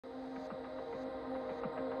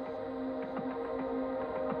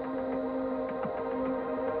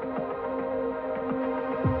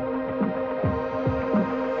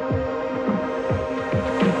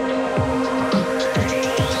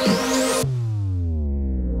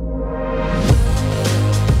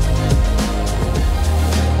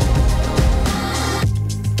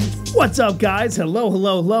What's up, guys? Hello,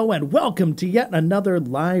 hello, hello, and welcome to yet another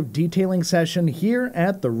live detailing session here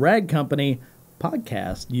at the Rag Company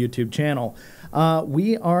podcast YouTube channel.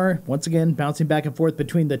 We are, once again, bouncing back and forth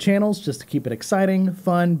between the channels just to keep it exciting,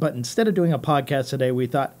 fun, but instead of doing a podcast today, we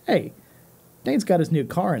thought, hey, Dane's got his new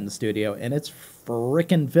car in the studio, and it's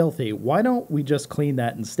frickin' filthy. Why don't we just clean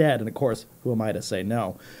that instead? And, of course, who am I to say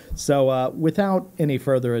no? So, without any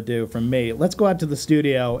further ado from me, let's go out to the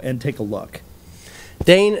studio and take a look.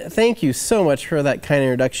 Dane, thank you so much for that kind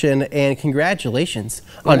introduction, and congratulations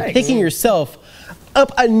on picking yourself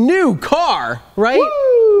up a new car, right?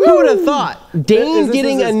 Woo! Who would have thought? Dane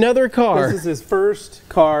getting another car. This is his first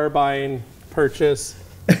car buying purchase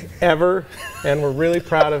ever, and we're really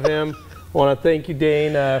proud of him. I want to thank you,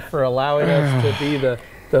 Dane, for allowing us to be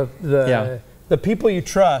the people you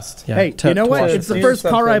trust. Yeah, hey, you know what? It's the first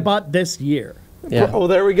car I bought this year. Yeah. Oh,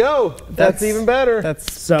 there we go. That's even better.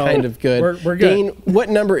 That's kind of good. We're good. Dane, what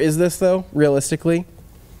number is this, though, realistically?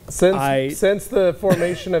 Since the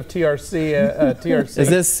formation of TRC, is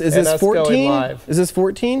this 14? Is this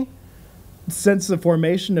 14? Since the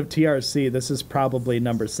formation of TRC, this is probably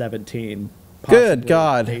number 17. Good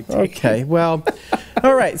God. 18. Okay, well,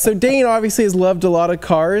 all right. So Dane obviously has loved a lot of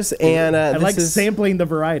cars, and I like sampling the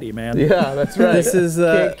variety, man. Yeah, that's right. This is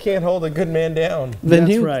can't hold a good man down.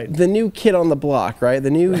 The new kid on the block, right?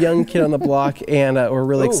 The new young kid on the block, and we're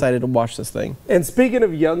really excited to watch this thing. And speaking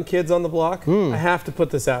of young kids on the block, I have to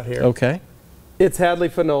put this out here. Okay. It's Hadley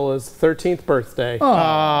Fanola's 13th birthday.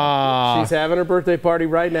 Aww. She's having her birthday party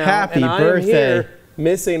right now. Happy and I birthday. am here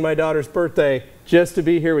missing my daughter's birthday just to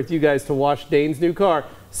be here with you guys to watch Dane's new car.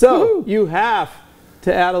 So you have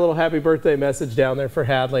to add a little happy birthday message down there for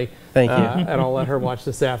Hadley. Thank you. And I'll let her watch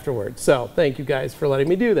this afterwards. So thank you guys for letting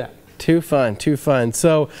me do that. Too fun, too fun.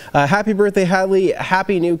 So happy birthday, Hadley.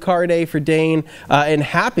 Happy new car day for Dane. And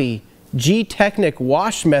happy GTECHNIQ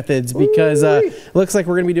wash methods, because it looks like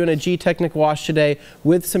we're going to be doing a GTECHNIQ wash today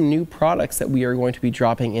with some new products that we are going to be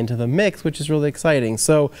dropping into the mix, which is really exciting.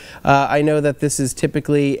 So I know that this is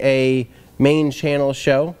typically a main channel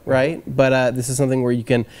show, right? But this is something where you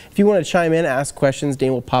can, if you want to chime in, ask questions,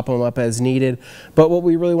 Dane will pop them up as needed. But what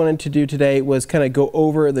we really wanted to do today was kind of go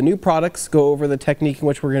over the new products, go over the technique in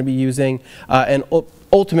which we're going to be using, and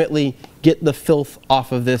ultimately get the filth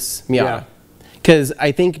off of this Miata. Yeah. Because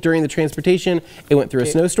I think during the transportation, it went through a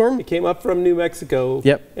snowstorm. It came up from New Mexico,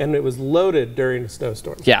 and it was loaded during a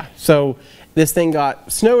snowstorm. Yeah, so this thing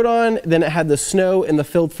got snowed on, then it had the snow and the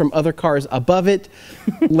filth from other cars above it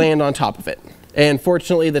land on top of it. And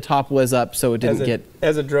fortunately, the top was up, so it didn't get...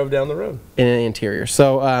 As it drove down the road. In the interior.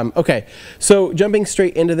 So, okay. So, jumping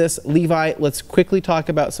straight into this, Levi, let's quickly talk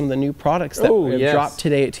about some of the new products that have dropped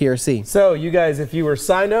today at TRC. So, you guys, if you were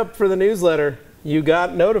signed up for the newsletter, you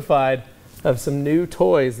got notified of some new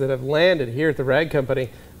toys that have landed here at the Rag Company.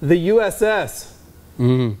 The USS,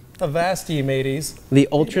 Avasti, mateys. The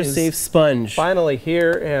Ultra Safe Sponge. Finally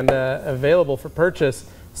here and available for purchase.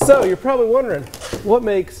 So you're probably wondering, what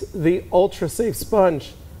makes the Ultra Safe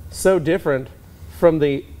Sponge so different from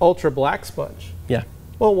the Ultra Black Sponge? Yeah.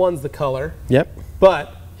 Well, one's the color. Yep.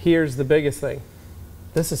 But here's the biggest thing.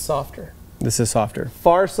 This is softer. This is softer.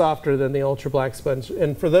 Far softer than the Ultra Black Sponge.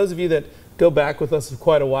 And for those of you that go back with us for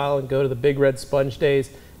quite a while and go to the Big Red Sponge days,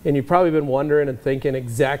 and you've probably been wondering and thinking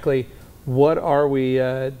exactly what are we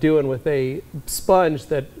doing with a sponge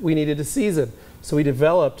that we needed to season. So we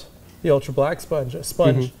developed the Ultra Black Sponge, a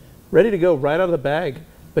sponge ready to go right out of the bag.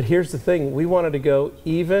 But here's the thing, we wanted to go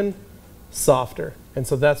even softer. And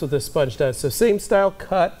so that's what this sponge does. So same style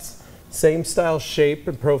cuts, same style shape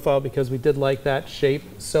and profile, because we did like that shape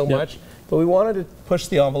so much. But we wanted to push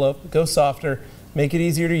the envelope, go softer, make it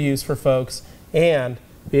easier to use for folks, and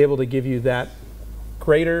be able to give you that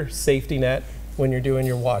greater safety net when you're doing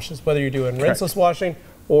your washes, whether you're doing rinseless washing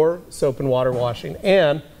or soap and water washing.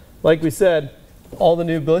 And like we said, all the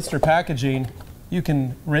new blister packaging, you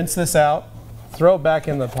can rinse this out, throw it back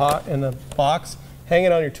in the pot, in the box, hang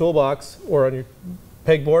it on your toolbox or on your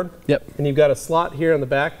pegboard. And you've got a slot here on the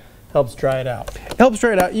back. Helps dry it out. Helps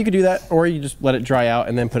dry it out. You could do that, or you just let it dry out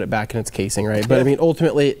and then put it back in its casing, right? But I mean,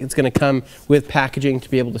 ultimately, it's going to come with packaging to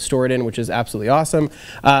be able to store it in, which is absolutely awesome.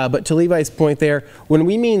 But to Levi's point there, when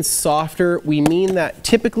we mean softer, we mean that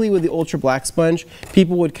typically with the Ultra Black Sponge,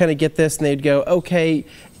 people would kind of get this and they'd go, okay,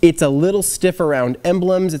 it's a little stiff around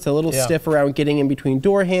emblems, it's a little stiff around getting in between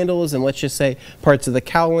door handles, and let's just say parts of the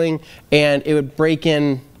cowling, and it would break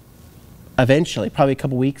in eventually, probably a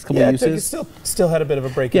couple weeks, couple uses. Still had a bit of a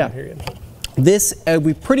break-in period. This,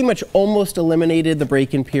 we pretty much almost eliminated the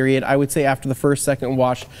break-in period. I would say after the first, second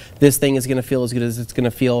wash, this thing is going to feel as good as it's going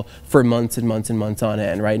to feel for months and months and months on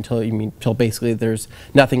end, right? Until basically there's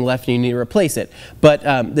nothing left and you need to replace it. But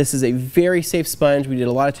this is a very safe sponge. We did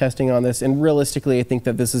a lot of testing on this, and realistically, I think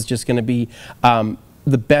that this is just going to be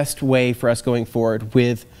the best way for us going forward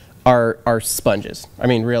with our sponges. I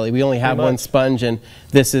mean, really, we only have one sponge, and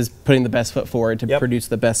this is putting the best foot forward to produce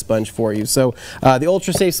the best sponge for you. So the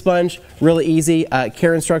Ultra Safe sponge, really easy.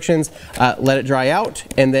 Care instructions: let it dry out,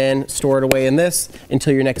 and then store it away in this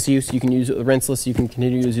until your next use. You can use it with rinseless. You can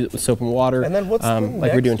continue to use it with soap and water, and then what's the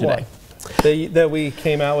like we're doing today. That we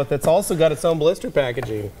came out with that's also got its own blister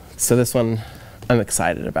packaging. So this one I'm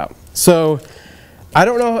excited about. So I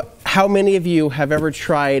don't know how many of you have ever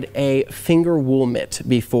tried a finger wool mitt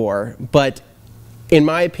before, but in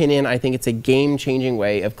my opinion, I think it's a game-changing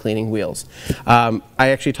way of cleaning wheels. I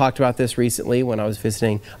actually talked about this recently when I was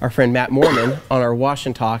visiting our friend Matt Mormon on our Wash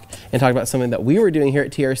and Talk, and talked about something that we were doing here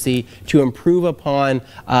at TRC to improve upon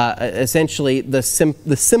essentially the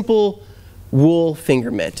simple wool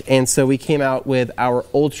finger mitt. And so we came out with our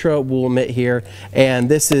Ultra wool mitt here, and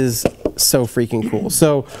this is so freaking cool.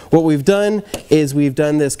 So what we've done is we've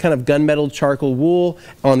done this kind of gunmetal charcoal wool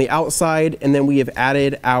on the outside, and then we have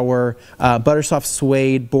added our buttersoft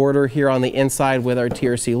suede border here on the inside with our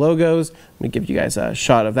TRC logos. Let me give you guys a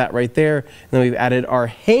shot of that right there. And then we've added our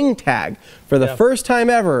hang tag for the first time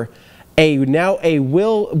ever. Now a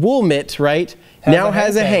wool mitt, right?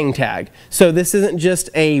 Has a hang tag. So this isn't just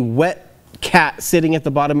a wet cat sitting at the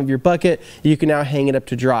bottom of your bucket. You can now hang it up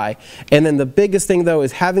to dry. And then the biggest thing though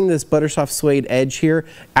is having this buttersoft suede edge here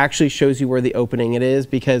actually shows you where the opening it is,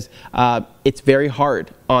 because it's very hard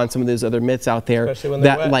on some of those other mitts out there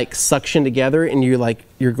that like suction together, and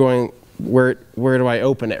you're going, where do I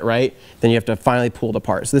open it, right? Then you have to finally pull it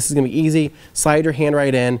apart. So this is going to be easy. Slide your hand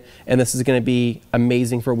right in, and this is going to be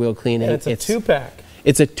amazing for wheel cleaning. And it's a two-pack.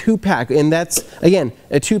 It's a 2-pack, and that's, again,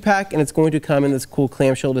 a 2-pack, and it's going to come in this cool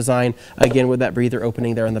clamshell design, again, with that breather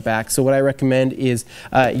opening there on the back. So what I recommend is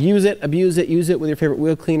use it, abuse it, use it with your favorite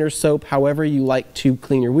wheel cleaner, soap, however you like to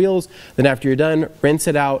clean your wheels. Then after you're done, rinse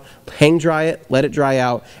it out, hang dry it, let it dry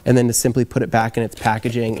out, and then to simply put it back in its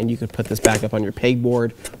packaging, and you could put this back up on your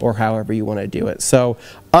pegboard or however you want to do it. So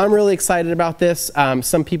I'm really excited about this.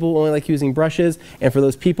 Some people only like using brushes, and for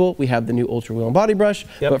those people, we have the new Ultra Wheel and Body Brush.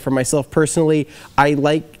 But for myself personally, I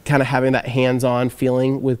like kind of having that hands-on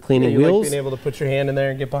feeling with cleaning wheels. Like being able to put your hand in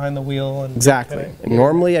there and get behind the wheel. And exactly.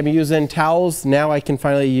 Normally, I'm using towels. Now I can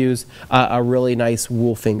finally use a really nice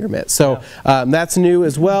wool finger mitt. So that's new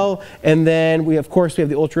as well. And then we, of course, we have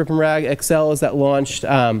the Ultra Rip and Rag XLs that launched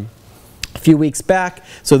a few weeks back.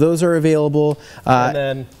 So those are available. And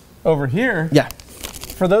then over here.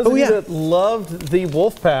 For those of you that loved the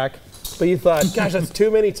wolf pack, but you thought, gosh, that's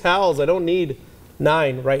too many towels. I don't need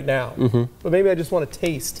 9 right now. But maybe I just want a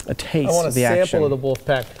taste. I want a sample of the wolf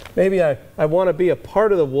pack. Maybe I want to be a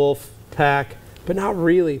part of the wolf pack, but not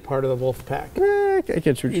really part of the wolf pack. I get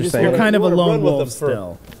what you're saying. You're kind of a lone wolf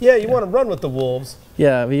still. Yeah, you want to run with the wolves.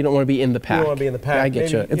 Yeah, but you don't want to be in the pack. You don't want to be in the pack. I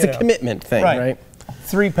get you. It's a commitment thing, right?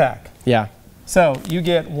 3-pack. Yeah. So you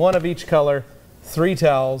get 1 of each color, 3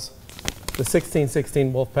 towels. The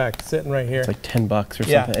 1616 wolf pack sitting right here. It's like $10 or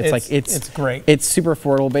something. It's great. It's super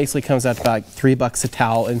affordable. Basically comes out to about $3 a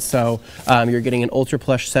towel, and so you're getting an Ultra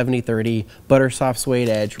Plush 7030 buttersoft suede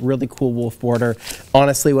edge, really cool wolf border.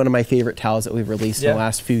 Honestly, one of my favorite towels that we've released in the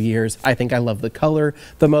last few years. I think I love the color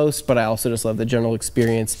the most, but I also just love the general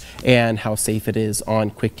experience and how safe it is on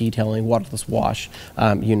quick detailing, waterless wash,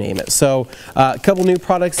 you name it. So a couple new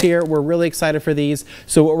products here. We're really excited for these.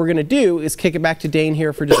 So what we're going to do is kick it back to Dane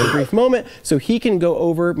here for just a brief moment, so he can go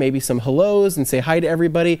over maybe some hellos and say hi to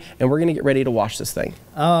everybody, and we're going to get ready to wash this thing.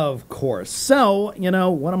 Of course. So,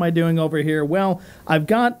 what am I doing over here? Well, I've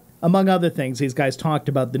got, among other things, these guys talked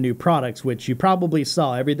about the new products, which you probably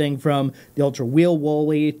saw. Everything from the Ultra Wheel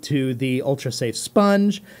Woolly to the Ultra Safe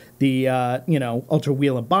Sponge, the, Ultra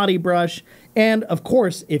Wheel and Body Brush. And, of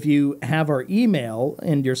course, if you have our email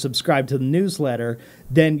and you're subscribed to the newsletter,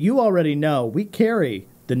 then you already know we carry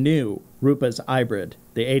the new Rupa's Hybrid,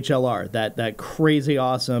 the HLR, that crazy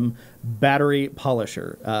awesome battery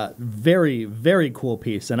polisher. Very, very cool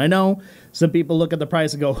piece. And I know some people look at the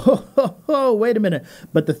price and go, wait a minute.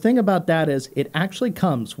 But the thing about that is it actually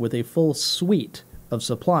comes with a full suite of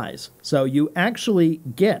supplies. So you actually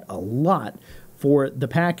get a lot for the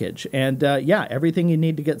package. And everything you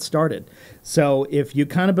need to get started. So if you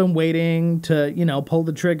kind of been waiting to, pull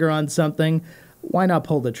the trigger on something, why not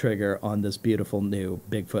pull the trigger on this beautiful new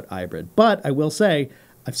Bigfoot Hybrid? But I will say,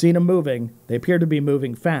 I've seen them moving. They appear to be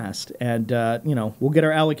moving fast. And, we'll get our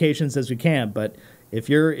allocations as we can. But if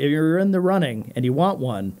you're in the running and you want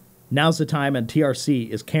one, now's the time, and TRC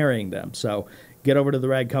is carrying them. So get over to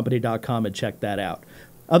theradcompany.com and check that out.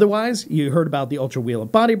 Otherwise, you heard about the Ultra Wheel and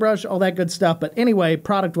Body Brush, all that good stuff. But anyway,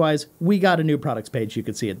 product-wise, we got a new products page. You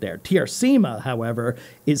can see it there. TRCMA, however,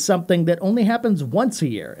 is something that only happens once a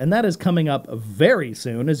year, and that is coming up very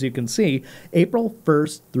soon, as you can see, April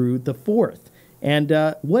 1st through the 4th. And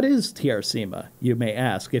what is TRCMA, you may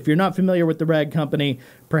ask? If you're not familiar with the Rag Company,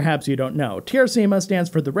 perhaps you don't know. TRCMA stands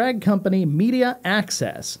for the Rag Company Media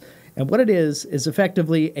Access. And what it is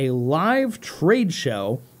effectively a live trade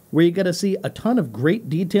show where you get to see a ton of great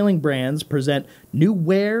detailing brands present new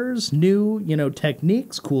wares, new,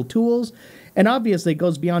 techniques, cool tools. And obviously it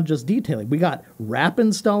goes beyond just detailing. We got wrap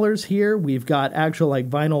installers here. We've got actual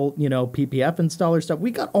vinyl, PPF installer stuff.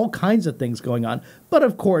 We got all kinds of things going on. But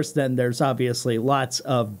of course, then there's obviously lots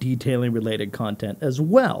of detailing related content as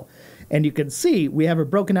well. And you can see we have it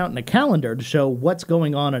broken out in a calendar to show what's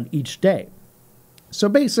going on each day. So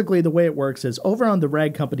basically the way it works is over on the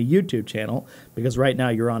Rag Company YouTube channel, because right now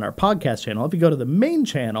you're on our podcast channel, if you go to the main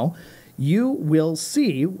channel, you will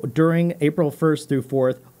see during April 1st through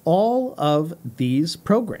 4th all of these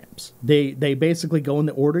programs. They basically go in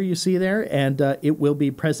the order you see there, and it will be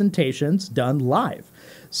presentations done live.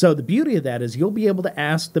 So the beauty of that is you'll be able to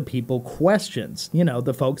ask the people questions,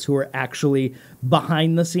 the folks who are actually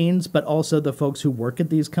behind the scenes, but also the folks who work at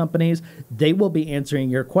these companies. They will be answering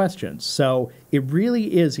your questions. So it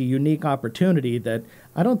really is a unique opportunity that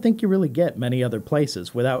I don't think you really get many other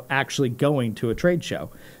places without actually going to a trade show.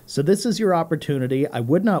 So this is your opportunity. I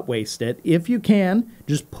would not waste it. If you can,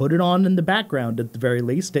 just put it on in the background at the very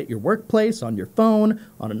least, at your workplace, on your phone,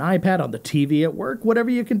 on an iPad, on the TV at work, whatever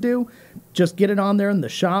you can do. Just get it on there in the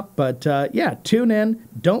shop. But yeah, tune in.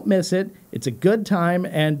 Don't miss it. It's a good time,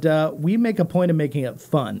 and we make a point of making it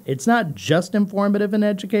fun. It's not just informative and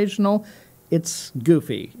educational. It's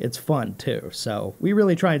goofy. It's fun, too. So we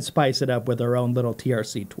really try and spice it up with our own little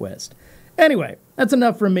TRC twist. Anyway, that's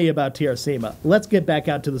enough from me about TRCMA. Let's get back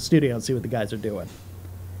out to the studio and see what the guys are doing.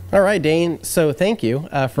 All right, Dane. So thank you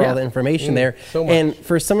for all the information there. So much. And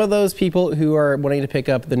for some of those people who are wanting to pick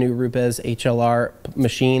up the new Rupes HLR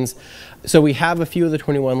machines, so we have a few of the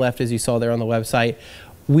 21 left, as you saw there on the website.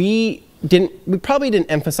 We probably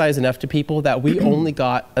didn't emphasize enough to people that we only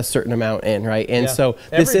got a certain amount in, right? And so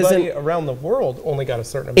this everybody isn't around the world only got a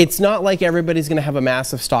certain amount. It's not like everybody's going to have a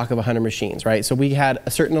massive stock of 100 machines, right? So we had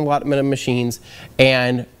a certain allotment of machines,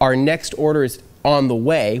 and our next order is on the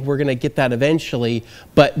way. We're going to get that eventually,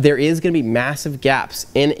 but there is going to be massive gaps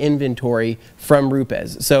in inventory from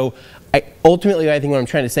Rupes. So ultimately, I think what I'm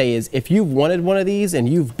trying to say is if you've wanted one of these and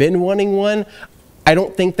you've been wanting one, I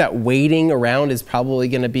don't think that waiting around is probably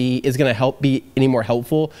going to help be any more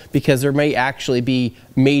helpful, because there may actually be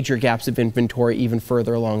major gaps of inventory even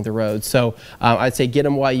further along the road. So I'd say get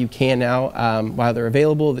them while you can now, while they're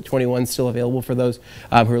available. The 21's still available for those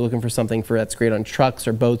who are looking for something that's great on trucks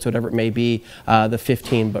or boats, whatever it may be. The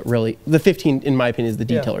 15, but really the 15, in my opinion, is the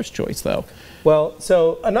detailer's choice, though. Well,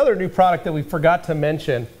 so another new product that we forgot to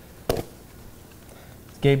mention.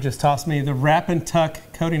 Gabe just tossed me the Wrap and Tuck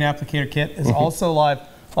coating applicator kit is also live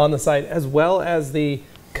on the site, as well as the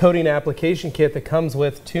coating application kit that comes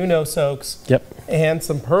with 2 no-soaks and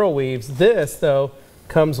some pearl weaves. This, though,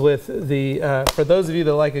 comes with the, for those of you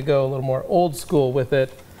that like to go a little more old school with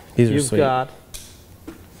it, you've got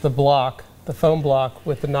the block, the foam block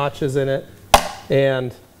with the notches in it,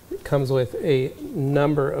 and it comes with a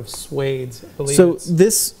number of suedes. I believe so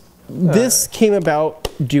this came about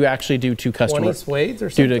due to customer 20 suedes or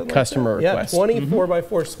something due to customer request. Yeah, 20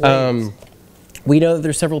 4x4 suedes. We know that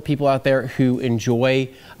there's several people out there who enjoy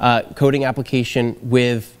coating application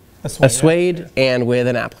with a suede and with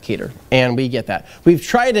an applicator, and we get that. We've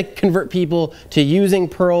tried to convert people to using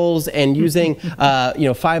pearls and using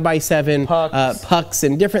 5x7 pucks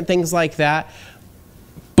and different things like that,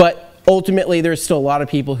 but ultimately, there's still a lot of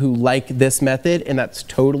people who like this method, and that's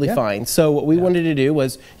totally fine. So what we wanted to do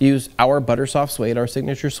was use our Buttersoft suede, our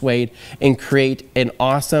signature suede, and create an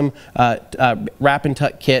awesome wrap and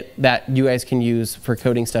tuck kit that you guys can use for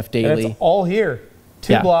coating stuff daily. And it's all here.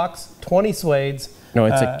 2 blocks, 20 suedes. No,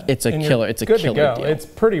 it's a killer. It's a killer deal. It's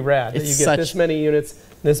pretty rad that you get this many units,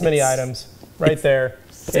 this many items right there.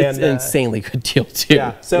 It's an insanely good deal too.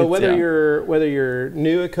 Yeah. So whether you're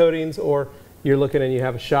new at coatings or you're looking and you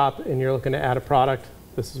have a shop and you're looking to add a product,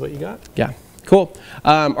 this is what you got. Yeah. Cool.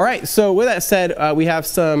 All right, so with that said, we have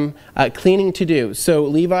some cleaning to do. So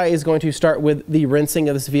Levi is going to start with the rinsing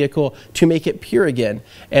of this vehicle to make it pure again.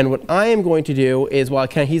 And what I am going to do is, while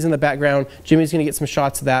he's in the background, Jimmy's going to get some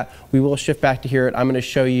shots of that. We will shift back to here. I'm going to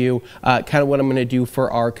show you kind of what I'm going to do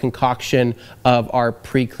for our concoction of our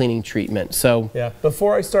pre-cleaning treatment. So yeah,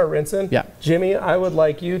 before I start rinsing, yeah, Jimmy, I would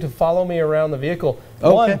like you to follow me around the vehicle.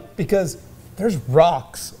 Okay. One, because there's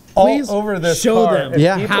rocks all over this show car. them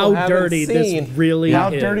yeah. how dirty this really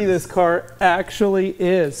how is. dirty this car actually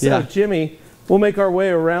is. So yeah. Jimmy, we'll make our way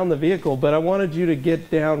around the vehicle, but I wanted you to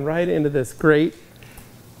get down right into this great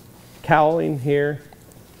cowling here.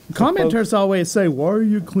 Commenters always say, "Why are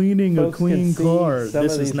you cleaning a clean car?"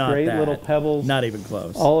 This is not great that. Little pebbles, not even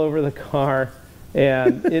close, all over the car,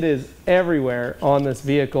 and it is everywhere on this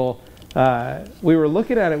vehicle. We were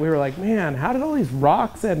looking at it, we were like, "Man, how did all these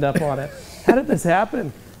rocks end up on it? How did this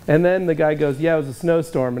happen?" And then the guy goes, "Yeah, it was a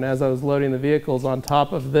snowstorm." And as I was loading the vehicles on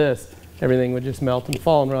top of this, everything would just melt and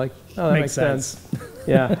fall. And we're like, "Oh, that makes sense."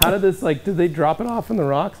 Yeah. How did this, like, did they drop it off in the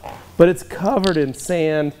rocks? But it's covered in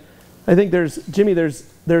sand. I think Jimmy,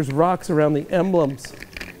 there's rocks around the emblems.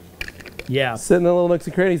 Yeah. Sitting in the little nooks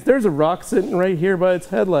and crannies. There's a rock sitting right here by its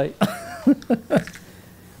headlight.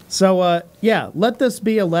 So, yeah, let this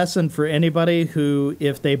be a lesson for anybody who,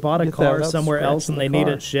 if they bought a car somewhere else and they need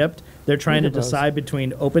it shipped, they're trying to decide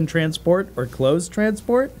between open transport or closed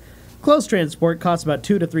transport. Closed transport costs about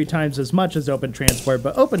 2 to 3 times as much as open transport,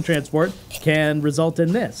 but open transport can result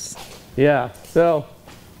in this. Yeah, so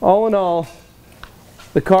all in all,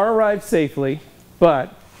 the car arrived safely,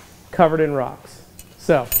 but covered in rocks.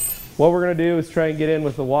 So what we're going to do is try and get in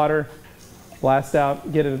with the water, blast out,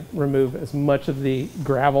 remove as much of the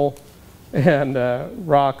gravel and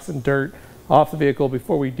rocks and dirt off the vehicle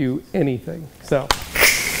before we do anything. So.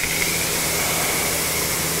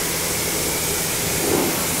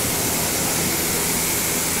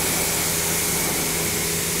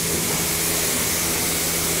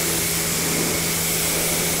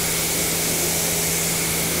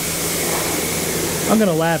 I'm going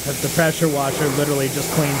to laugh if the pressure washer literally just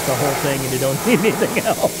cleans the whole thing and you don't need anything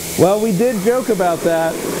else. Well, we did joke about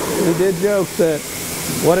that. We did joke that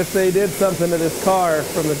what if they did something to this car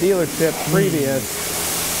from the dealership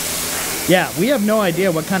previous? Yeah, we have no idea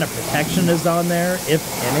what kind of protection is on there, if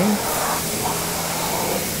any.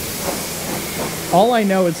 All I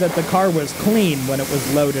know is that the car was clean when it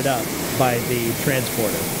was loaded up by the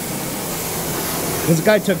transporter. Because the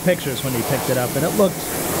guy took pictures when he picked it up and it looked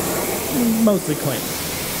mostly clean.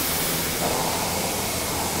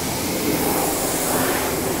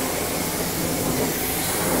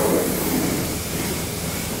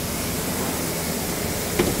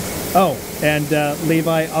 Oh, and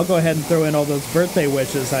Levi, I'll go ahead and throw in all those birthday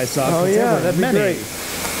wishes I saw. Oh yeah, that'd be great.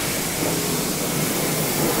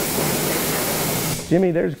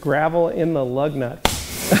 Jimmy, there's gravel in the lug nut.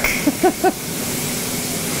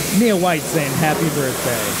 Mia White saying happy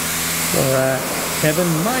birthday. All right. Kevin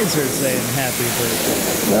Miser saying happy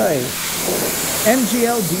birthday. Nice.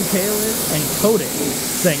 NGL Detailer and Coating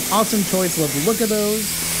saying awesome choice, love the look of those.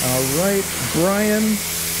 All right, Brian,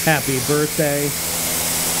 happy birthday.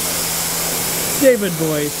 David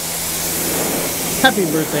Boyce, happy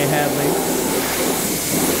birthday, Hadley.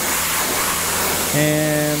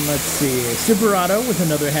 And let's see, Superado with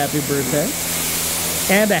another happy birthday.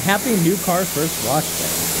 And a happy new car first wash day.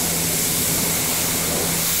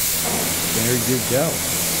 There you go.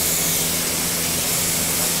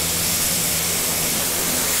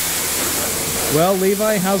 Well,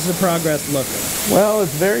 Levi, how's the progress looking? Well,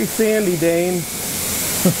 it's very sandy, Dane.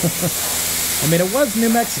 I mean, it was New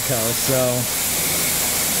Mexico, so...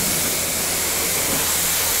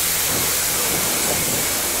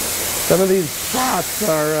 Some of these spots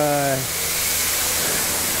are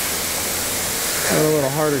having a little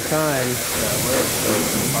harder time.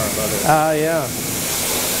 Yeah.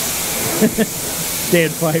 Dan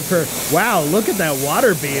Pfeiffer. Wow, look at that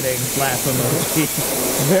water beating. Laugh emoji.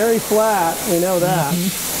 Very flat, we know that.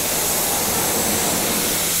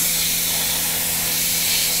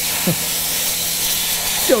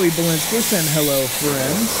 Joey Belinsky saying hello,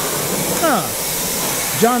 friends.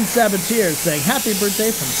 John Sabatier saying happy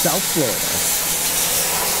birthday from South Florida.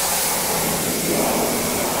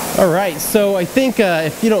 All right, so I think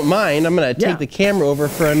if you don't mind, I'm going to take the camera over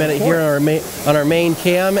for a minute here on our main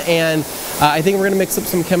cam, and I think we're going to mix up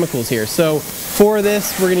some chemicals here. So for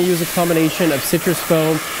this, we're going to use a combination of citrus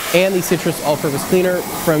foam and the citrus all-purpose cleaner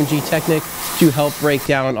from GTECHNIQ to help break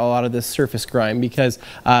down a lot of this surface grime, because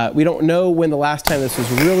we don't know when the last time this was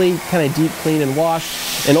really kind of deep cleaned and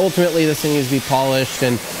washed, and ultimately this thing needs to be polished,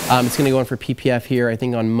 and it's going to go in for PPF here, I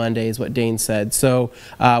think on Monday is what Dane said. So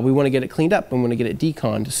we want to get it cleaned up and want to get it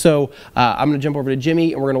deconned. So I'm going to jump over to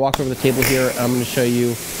Jimmy and we're going to walk over the table here and I'm going to show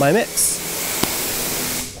you my mix.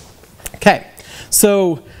 Okay,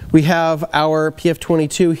 so we have our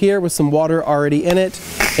PF22 here with some water already in it,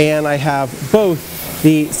 and I have both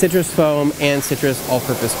the citrus foam and citrus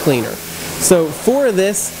all-purpose cleaner. So for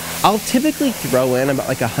this, I'll typically throw in about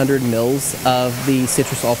like 100 mils of the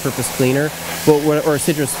citrus all-purpose cleaner, or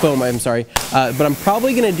citrus foam, I'm sorry. But I'm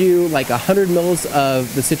probably gonna do like 100 mils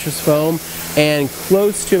of the citrus foam and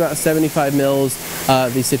close to about 75 mils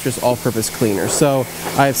of the citrus all-purpose cleaner. So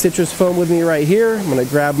I have citrus foam with me right here. I'm gonna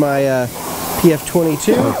grab my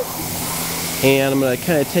PF22 and I'm gonna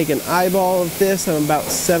kind of take an eyeball of this. I'm about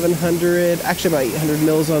 700, actually about 800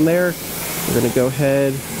 mils on there. I'm gonna go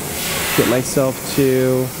ahead, get myself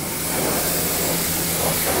to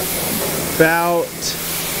about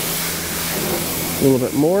a little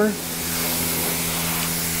bit more,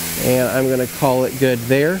 and I'm going to call it good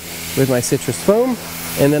there with my citrus foam,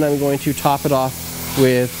 and then I'm going to top it off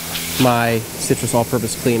with my citrus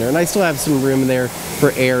all-purpose cleaner. And I still have some room there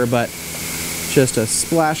for air, but just a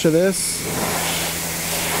splash of this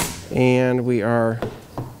and we are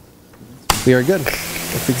good.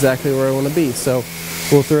 That's exactly where I want to be. So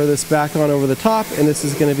we'll throw this back on over the top, and this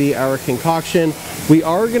is going to be our concoction. We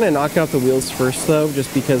are going to knock out the wheels first though,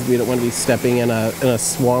 just because we don't want to be stepping in a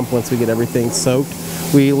swamp once we get everything soaked.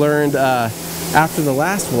 We learned after the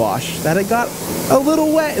last wash that it got a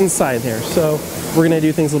little wet inside there, so we're going to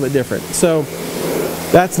do things a little bit different. So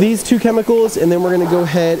that's these two chemicals, and then we're going to go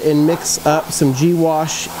ahead and mix up some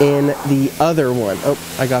G-Wash in the other one. Oh,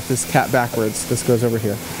 I got this cap backwards. This goes over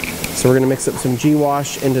here. So we're going to mix up some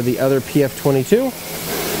G-Wash into the other PF22.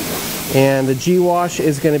 And the G-Wash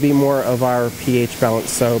is going to be more of our pH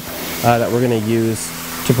balanced soap that we're going to use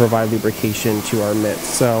to provide lubrication to our mitts.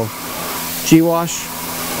 So G-Wash,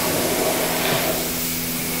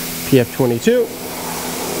 PF22.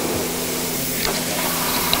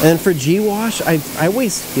 And for G-Wash, I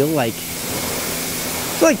always feel like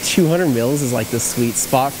 200 mils is like the sweet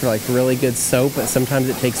spot for like really good soap, but sometimes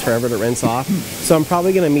it takes forever to rinse off. So I'm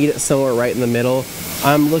probably going to meet it somewhere right in the middle.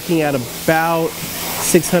 I'm looking at about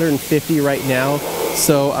 650 right now,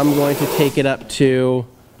 so I'm going to take it up to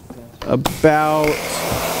about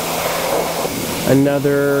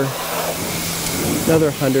another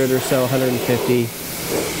 100 or so, 150.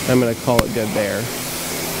 I'm going to call it good there.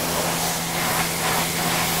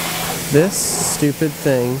 This stupid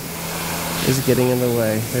thing is getting in the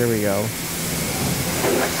way. There we go.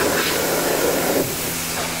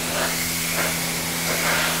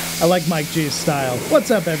 I like Mike G's style.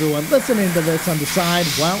 What's up, everyone? Listening to this on the side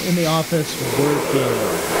while in the office working.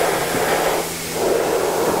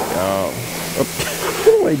 Oh.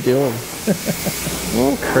 What am I doing? I'm a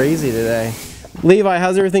little crazy today. Levi,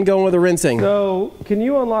 how's everything going with the rinsing? So, can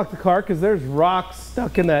you unlock the car? Because there's rocks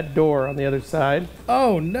stuck in that door on the other side.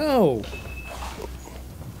 Oh, no.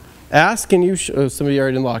 Ask and you oh, somebody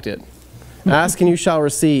already unlocked it. Ask and you shall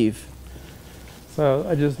receive. So,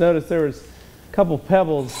 I just noticed there was a couple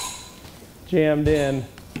pebbles jammed in.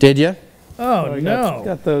 Did you? Oh, so no.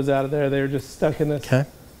 Got those out of there. They were just stuck in this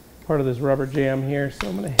part of this rubber jam here. So,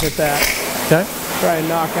 I'm going to hit that. Okay. Try and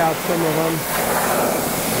knock out some of them.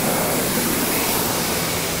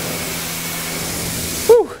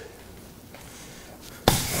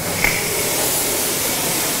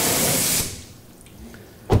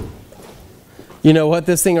 You know what?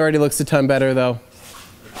 This thing already looks a ton better, though.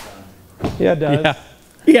 Yeah, it does.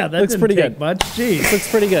 Yeah, that looks didn't pretty take good. much. Jeez. Looks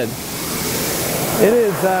pretty good. It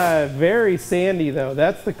is very sandy, though.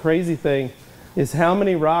 That's the crazy thing, is how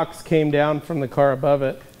many rocks came down from the car above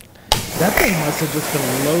it. That thing must have just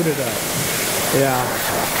been loaded up. Yeah.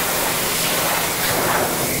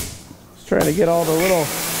 Just trying to get all the little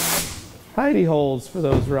hidey holes for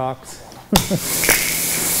those rocks.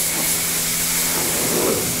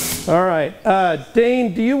 All right,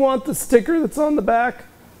 Dane, do you want the sticker that's on the back?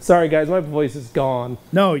 Sorry, guys, my voice is gone.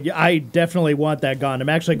 No, I definitely want that gone. I'm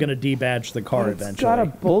actually going to debadge the car eventually. It's got a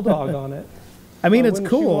bulldog on it. I mean, it's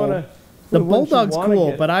cool. The bulldog's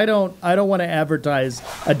cool, but I don't want to advertise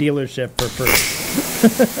a dealership for free.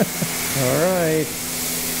 All right.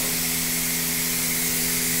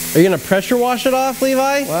 Are you going to pressure wash it off,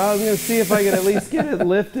 Levi? Well, I was going to see if I could at least get it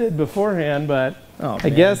lifted beforehand, but I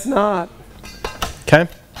guess not. Okay.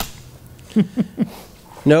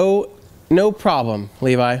 No No problem,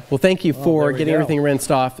 Levi. Well, thank you for getting everything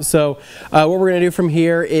rinsed off. So what we're going to do from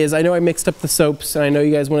here is, I know I mixed up the soaps, and I know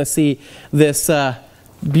you guys want to see this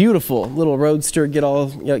beautiful little Roadster get all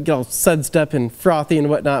sudsed up and frothy and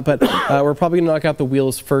whatnot, but we're probably going to knock out the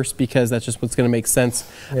wheels first because that's just what's going to make sense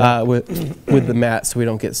with the mat so we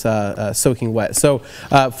don't get soaking wet. So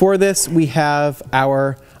for this, we have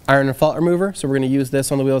our iron and fault remover. So we're going to use this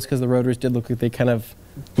on the wheels because the rotors did look like they kind of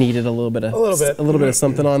needed a little bit of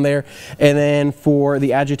something on there. And then for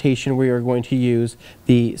the agitation, we are going to use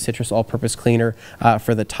the citrus all-purpose cleaner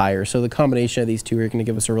for the tires. So the combination of these two are going to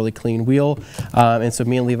give us a really clean wheel. And so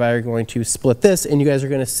me and Levi are going to split this, and you guys are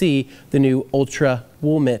going to see the new Ultra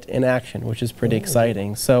wool mitt in action, which is pretty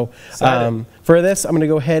exciting. So for this, I'm going to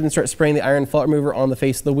go ahead and start spraying the iron fault remover on the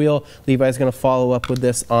face of the wheel. Levi's going to follow up with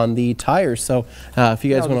this on the tires. So if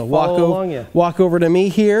you guys want to walk over to me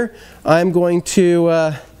here, I'm going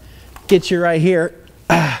to get you right here.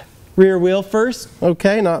 Rear wheel first.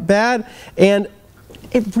 Okay, not bad. And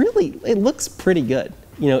it looks pretty good,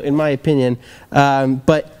 you know, in my opinion,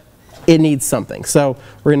 but it needs something. So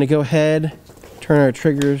we're going to go ahead, turn our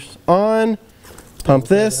triggers on, pump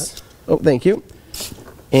this. Oh, thank you.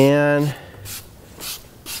 And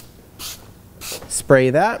spray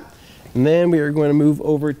that. And then we are going to move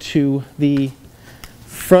over to the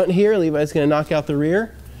front here. Levi's going to knock out the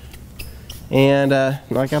rear and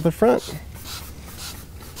knock out the front.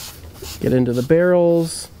 Get into the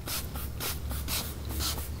barrels.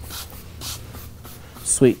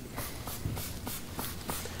 Sweet.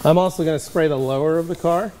 I'm also going to spray the lower of the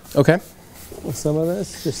car. Okay. With some of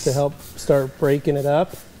this, just to help start breaking it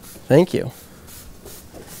up. Thank you.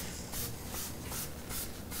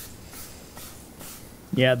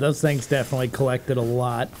 Yeah, those things definitely collected a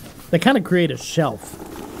lot. They kind of create a shelf.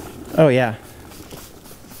 Oh, yeah.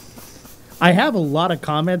 I have a lot of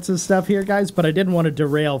comments and stuff here, guys, but I didn't want to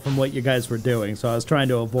derail from what you guys were doing, so I was trying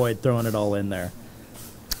to avoid throwing it all in there.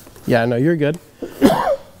 Yeah, no, you're good.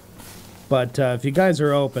 But if you guys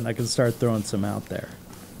are open, I can start throwing some out there.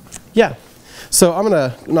 Yeah. So I'm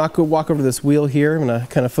going to walk over to this wheel here. I'm going to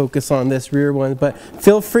kind of focus on this rear one, but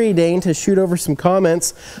feel free, Dane, to shoot over some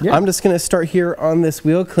comments. Yeah. I'm just going to start here on this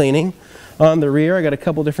wheel cleaning on the rear. I got a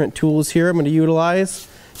couple different tools here I'm going to utilize.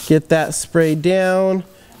 Get that sprayed down.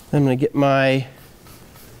 I'm going to get my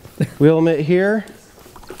wheel mitt here.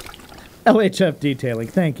 LHF Detailing,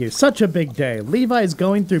 thank you. Such a big day. Levi's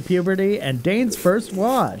going through puberty and Dane's first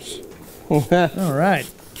wash. All right.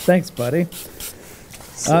 Thanks, buddy.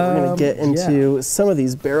 So we're going to get into some of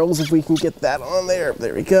these barrels if we can get that on there.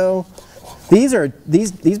 There we go.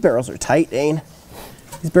 These barrels are tight, Dane.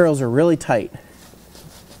 These barrels are really tight.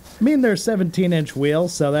 I mean, they're 17-inch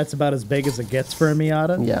wheels, so that's about as big as it gets for a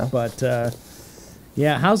Miata. Yeah. But,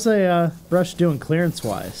 yeah, how's the brush doing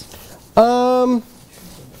clearance-wise?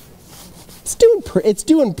 It's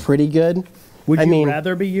doing pretty good. Would you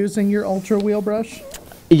rather be using your Ultra wheel brush?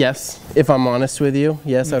 Yes, if I'm honest with you.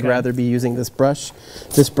 Yes, okay. I'd rather be using this brush.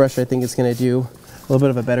 This brush, I think, is going to do a little bit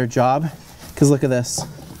of a better job. Because look at this.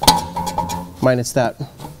 Minus that.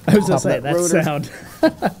 I was going to say, that sound.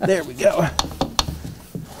 There we go.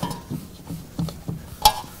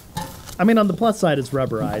 I mean, on the plus side, it's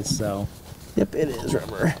rubberized, so. Yep, it is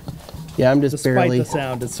rubber. Yeah, I'm just Despite the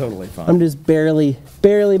sound, it's totally fine. I'm just barely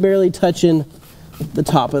touching the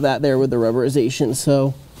top of that there with the rubberization,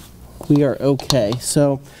 so we are okay.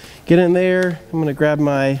 So get in there. I'm going to grab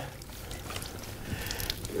my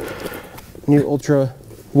new Ultra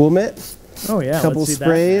wool mitt. Oh yeah, couple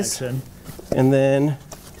sprays, and then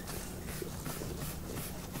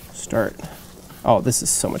start. Oh, this is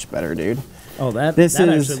so much better, dude. Oh, that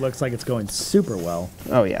actually looks like it's going super well.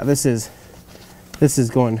 Oh yeah, this is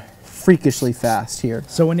going freakishly fast here.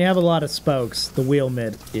 So when you have a lot of spokes, the wheel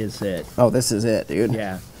mitt is it. Oh, this is it, dude.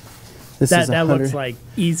 Yeah. That looks like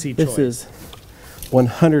easy choice. This is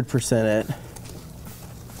 100% it.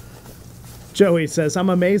 Joey says, I'm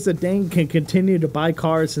amazed that Dane can continue to buy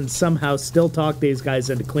cars and somehow still talk these guys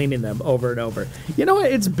into cleaning them over and over. You know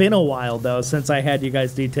what? It's been a while, though, since I had you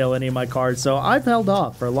guys detail any of my cars, so I've held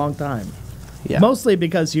off for a long time. Yeah. Mostly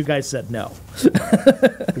because you guys said no.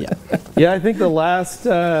 Yeah. Yeah, I think the last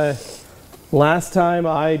time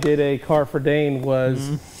I did a car for Dane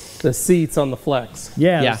was the seats on the Flex.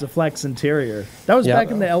 Yeah, it was the Flex interior. That was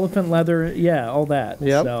back in the elephant leather, all that.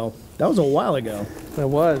 Yep. So that was a while ago. It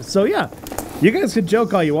was. So yeah, you guys can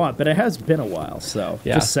joke all you want, but it has been a while, so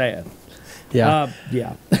just say it. Yeah.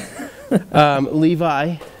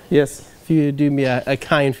 Levi. Yes. If you do me a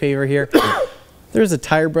kind favor here. There's a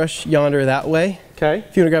tire brush yonder that way. Okay.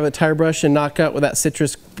 If you want to grab the tire brush and knock out with that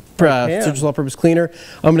citrus all-purpose cleaner,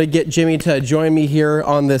 I'm going to get Jimmy to join me here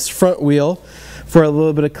on this front wheel for a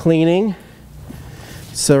little bit of cleaning.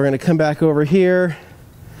 So we're going to come back over here,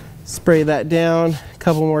 spray that down, a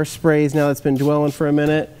couple more sprays now that's been dwelling for a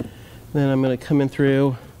minute. Then I'm going to come in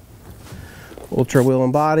through Ultra Wheel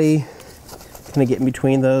and Body, kind of get in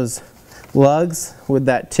between those lugs with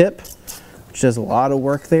that tip, which does a lot of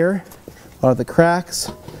work there, a lot of the cracks.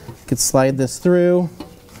 You could slide this through.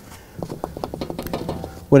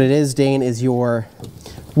 What it is, Dane, is your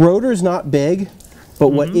rotor's not big, but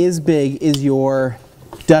what is big is your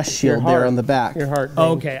dust shield there on the back. Your heart.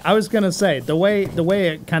 Okay, I was gonna say the way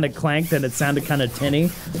it kind of clanked and it sounded kind of tinny.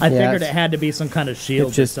 I figured it had to be some kind of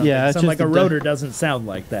shield or something. Yeah, something like a rotor doesn't sound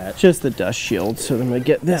like that. Just the dust shield. So I'm gonna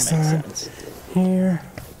get this That makes on sense. here.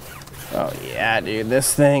 Oh yeah, dude,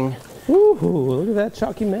 this thing. Ooh, look at that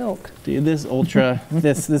chalky milk. Dude, this Ultra,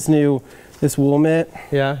 this wool mitt.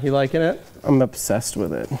 Yeah, you liking it? I'm obsessed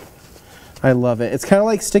with it. I love it. It's kind of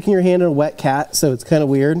like sticking your hand in a wet cat, so it's kind of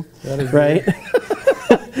weird, right?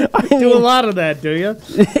 I do a lot of that, do you?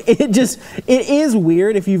 It is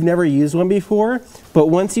weird if you've never used one before, but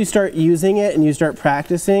once you start using it and you start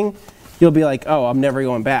practicing, you'll be like, oh, I'm never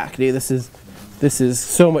going back. Dude, this is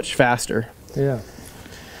so much faster. Yeah.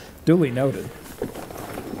 Duly noted.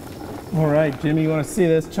 All right, Jimmy, you want to see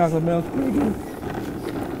this chocolate milk?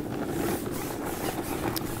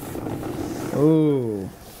 Ooh,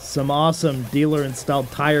 some awesome dealer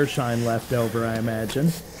installed tire shine left over, I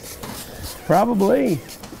imagine. Probably.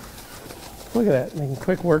 Look at that, making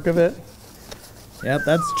quick work of it. Yep,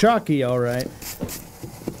 that's chalky, all right.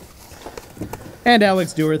 And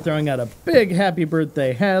Alex Dewar throwing out a big happy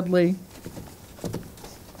birthday, Hadley.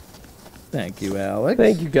 Thank you, Alex.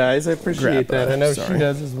 Thank you, guys. I appreciate that. I know she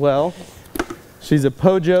does as well. She's at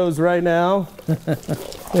Pojo's right now.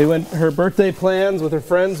 Her birthday plans with her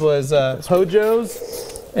friends was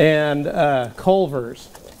Pojo's and Culver's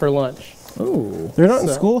for lunch. Ooh. They're not in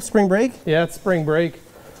school, spring break? Yeah, it's spring break.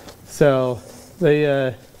 So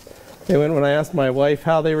they went, when I asked my wife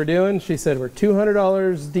how they were doing, she said we're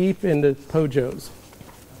 $200 deep into Pojo's.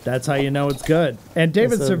 That's how you know it's good. And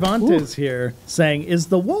David Cervantes here saying, is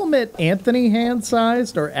the wool mitt Anthony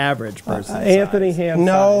hand-sized or average person Anthony hand-sized.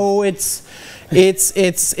 No, it's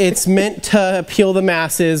meant to appeal the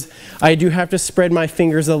masses. I do have to spread my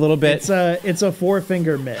fingers a little bit. It's a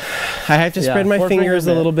four-finger mitt. I have to spread my fingers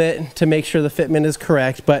a little bit to make sure the fitment is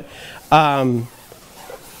correct, but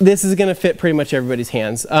this is going to fit pretty much everybody's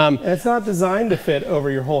hands. And it's not designed to fit over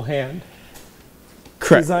your whole hand.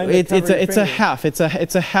 Correct. It's a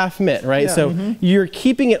half mitt, right? Yeah. So you're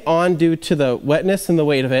keeping it on due to the wetness and the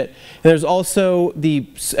weight of it. And there's also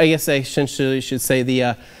I guess I essentially should say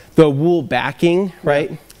the wool backing, right?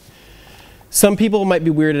 Yeah. Some people might be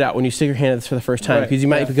weirded out when you stick your hand in this for the first time because you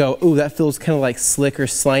might go, "Ooh, that feels kind of like slick or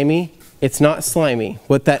slimy." It's not slimy.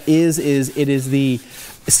 What that is it is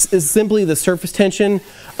simply the surface tension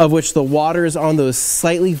of which the water is on those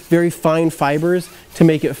slightly very fine fibers to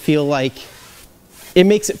make it feel like. It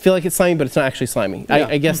makes it feel like it's slimy, but it's not actually slimy. Yeah.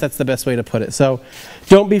 I guess that's the best way to put it. So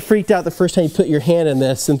don't be freaked out the first time you put your hand in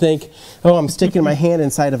this and think, oh, I'm sticking my hand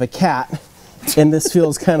inside of a cat, and this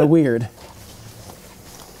feels kind of weird.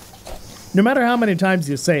 No matter how many times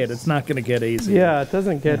you say it, it's not going to get easier. Yeah, it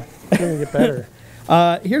doesn't get better.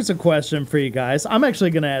 Here's a question for you guys. I'm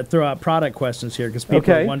actually going to throw out product questions here because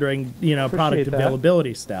people are wondering, product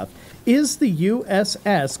availability stuff. Is the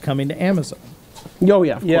USS coming to Amazon? Oh,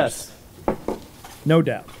 yeah, of course. No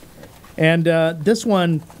doubt. And this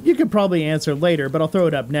one, you could probably answer later, but I'll throw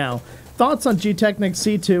it up now. Thoughts on GTECHNIQ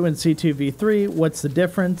C2 and C2 V3? What's the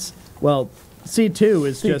difference? Well, C2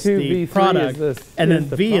 is just the product, and then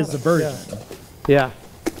V is the version. Yeah,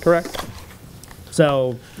 correct.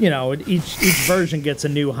 So, each version gets a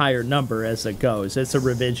new higher number as it goes. It's a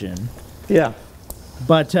revision. Yeah.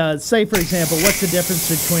 But say, for example, what's the difference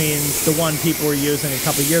between the one people were using a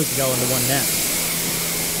couple years ago and the one now?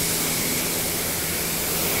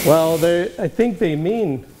 Well, I think they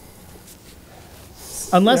mean...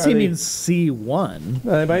 Unless he means C1.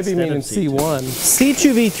 They might be meaning C1.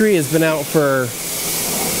 C2 V3 has been out for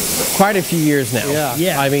quite a few years now.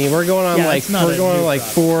 Yeah. I mean, we're going on like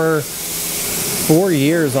 4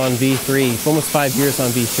 years on V3, almost 5 years on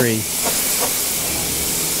V3.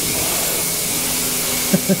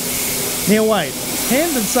 Neil White,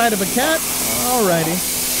 hand inside of a cat? Alrighty.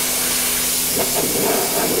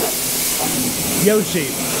 Yoshi,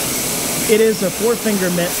 it is a 4-finger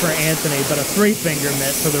mitt for Anthony, but a 3-finger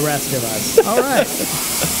mitt for the rest of us. All right.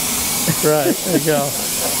 Right, there you go.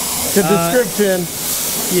 Good description.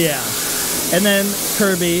 Yeah. And then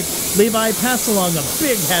Kirby, Levi, pass along a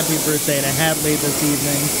big happy birthday to Hadley this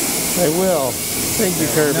evening. I will. Thank you,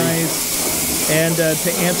 Kirby. Nice. And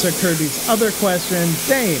to answer Kirby's other question,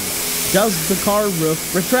 Dane, does the car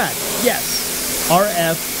roof retract? Yes.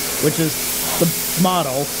 RF, which is the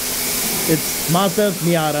model, it's Mazda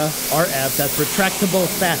Miata RF, that's retractable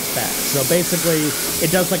fastback. So basically,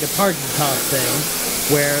 it does like a target top thing,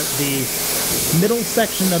 where the middle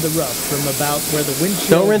section of the roof, from about where the windshield...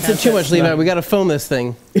 Don't rinse it too much, Levi. We got to foam this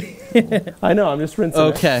thing. I know, I'm just rinsing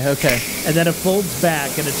it. Okay. And then it folds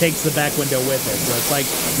back, and it takes the back window with it. So it's like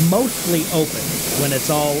mostly open when it's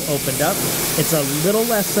all opened up. It's a little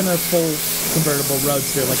less than a full convertible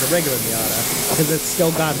roadster like a regular Miata, because it's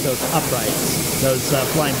still got those uprights, those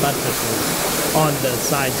flying buttresses on the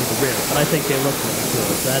sides of the rear. But I think they look really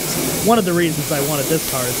cool. So that's one of the reasons I wanted this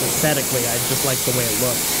car, is aesthetically, I just like the way it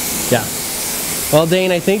looks. Yeah. Well,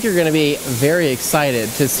 Dane, I think you're going to be very excited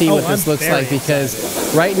to see what this looks like,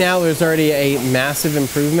 because right now there's already a massive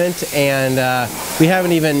improvement, and we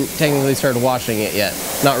haven't even technically started washing it yet.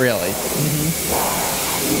 Not really.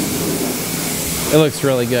 It looks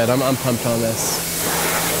really good. I'm pumped on this.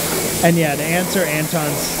 And yeah, to answer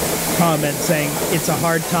Anton's comment saying it's a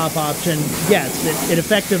hard top option, yes, it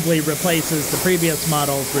effectively replaces the previous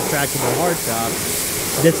model's retractable hard top.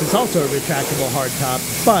 This is also a retractable hardtop,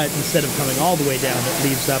 but instead of coming all the way down, it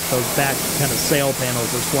leaves up those back kind of sail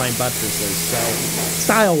panels, those flying buttresses. So,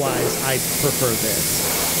 style-wise, I prefer this.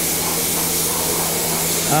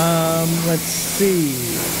 Let's see.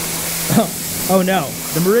 Oh no,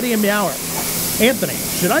 the Meridian Meower. Anthony,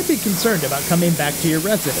 should I be concerned about coming back to your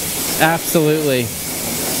residence? Absolutely.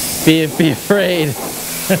 Be afraid.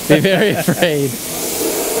 Be very afraid.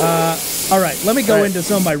 All right, let me go into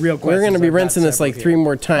some of my real questions. We're going to be rinsing this like 3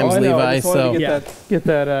 more times, Levi. So get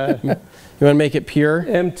that you want to make it pure?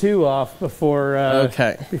 M2 off before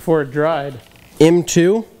before it dried.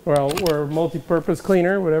 M2? Well, or multi-purpose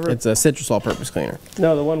cleaner, whatever. It's a citrus all-purpose cleaner.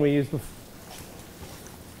 No, the one we used before.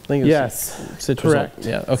 I think yes, citrus. correct.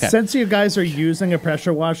 Yeah, okay. Since you guys are using a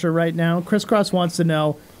pressure washer right now, Crisscross wants to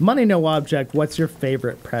know, money no object, what's your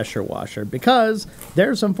favorite pressure washer? Because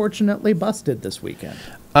theirs unfortunately busted this weekend.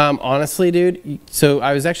 Honestly, dude, so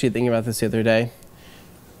I was actually thinking about this the other day.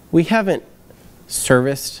 We haven't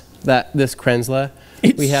serviced this Krenzla.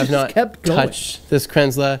 We have not touched this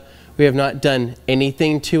Krenzla. We have not done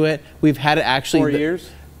anything to it. We've had it actually... 4 years?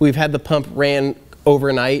 We've had the pump ran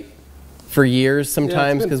overnight for years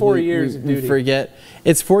sometimes, because we forget.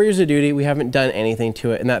 It's 4 years of duty. We haven't done anything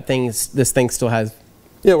to it, and this thing still has...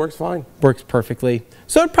 Yeah, it works fine. Works perfectly.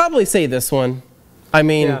 So I'd probably say this one. I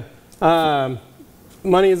mean... Yeah.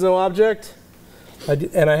 Money is no object,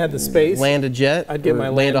 and I had the space. Land a jet. I'd get my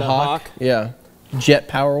Land a Hawk. Yeah. Jet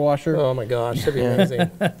power washer. Oh my gosh, that'd be amazing.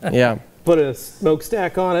 Yeah. Put a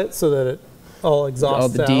smokestack on it so that it all exhausts all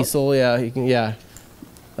the out. Diesel, yeah. You can, yeah.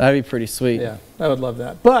 That'd be pretty sweet. Yeah, I would love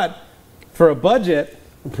that. But for a budget,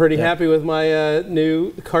 I'm pretty happy with my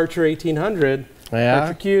new Karcher 1800.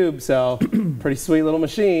 Yeah. Karcher Cube, so pretty sweet little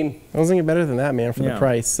machine. I was thinking better than that, man, for the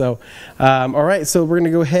price. So, all right, so we're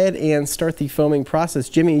going to go ahead and start the foaming process.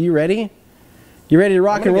 Jimmy, you ready? You ready to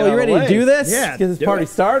rock and roll? You ready to do this? Yeah, get this party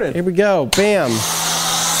started. Here we go. Bam.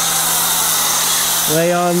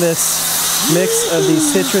 Lay on this mix of the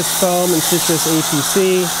citrus foam and citrus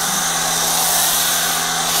APC.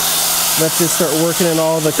 Let's just start working in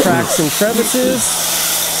all the cracks and crevices.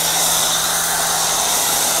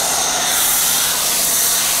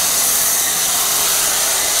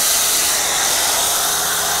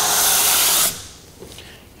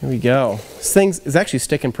 Here we go. This thing is actually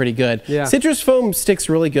sticking pretty good. Yeah. Citrus foam sticks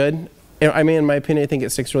really good. I mean, in my opinion, I think it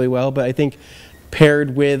sticks really well, but I think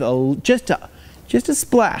paired with just a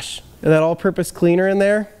splash of that all-purpose cleaner in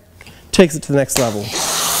there takes it to the next level.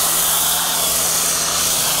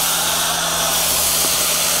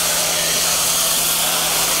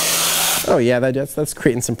 Oh yeah, that's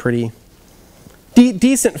creating some pretty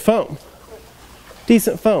decent foam.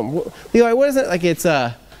 Decent foam. Levi, what is it? Like it's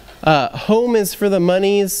home is for the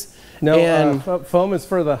monies. No, and foam is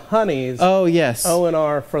for the honeys. Oh yes.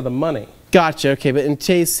 O&R for the money. Gotcha. Okay, but in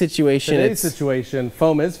today's situation,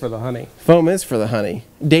 foam is for the honey. Foam is for the honey.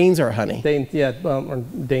 Dane's our honey. Dane, yeah, or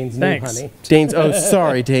Dane's new honey. Dane's. Oh,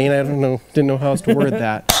 sorry, Dane. I didn't know how else to word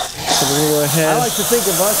that. So we're gonna go ahead. I like to think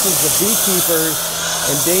of us as the beekeepers,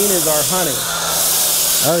 and Dane is our honey.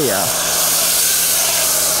 Oh yeah.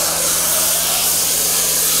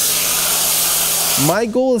 My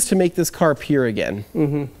goal is to make this car pure again.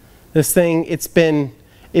 Mm-hmm. This thing, it's been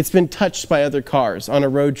touched by other cars on a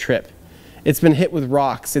road trip. It's been hit with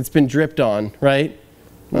rocks. It's been dripped on, right?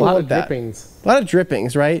 A lot of drippings. A lot of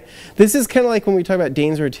drippings, right? This is kind of like when we talk about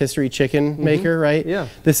Dane's rotisserie chicken maker, right? Yeah.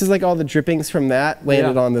 This is like all the drippings from that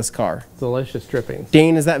landed on this car. Delicious drippings.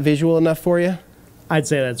 Dane, is that visual enough for you? I'd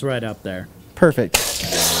say that's right up there. Perfect.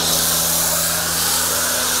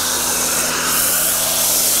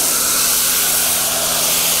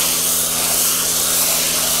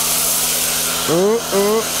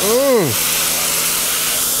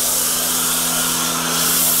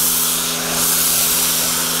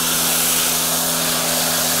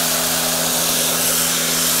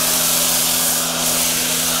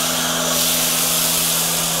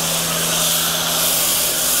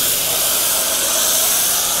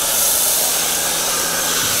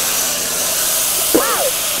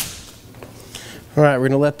 All right, we're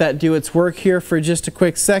going to let that do its work here for just a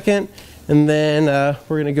quick second, and then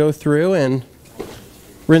we're going to go through and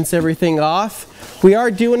rinse everything off. We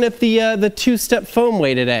are doing it the two-step foam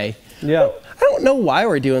way today. Yeah. I don't know why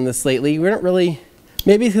we're doing this lately. We don't really,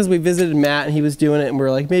 maybe because we visited Matt and he was doing it and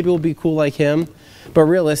we're like, maybe we'll be cool like him. But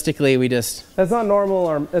realistically, we just... That's not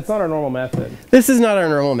normal. It's not our normal method. This is not our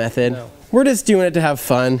normal method. No. We're just doing it to have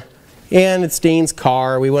fun. And it's Dane's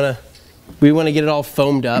car. We want to get it all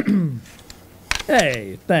foamed up.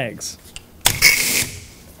 Hey, thanks.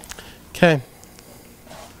 Okay.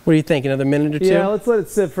 What do you think? Another minute or two? Yeah, let's let it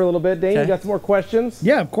sit for a little bit. Dane, Okay. you got some more questions?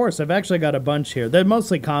 Yeah, of course. I've actually got a bunch here. They're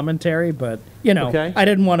mostly commentary, but, you know, Okay. I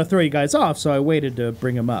didn't want to throw you guys off, so I waited to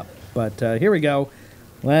bring them up. But here we go.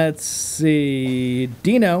 Let's see.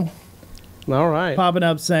 Dino All right. popping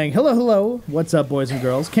up saying, hello, hello. What's up, boys and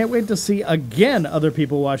girls? Can't wait to see, again, other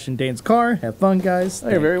people washing Dane's car. Have fun, guys. Oh,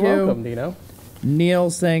 you're very Thank you. welcome, Dino. Neil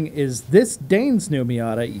saying, is this Dane's new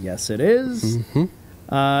Miata? Yes, it is.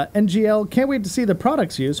 NGL, can't wait to see the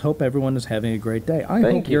products used. Hope everyone is having a great day. I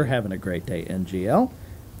Thank hope you. you're having a great day, NGL.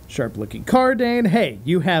 Sharp looking car, Dane. Hey,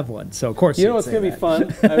 you have one, so of course You know you'd what's say going to be that.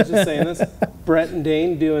 fun? I was just saying this. Brett and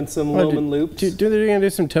Dane doing some Loman loops. They're going to do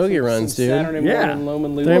some toge runs, some dude. Saturday Yeah. morning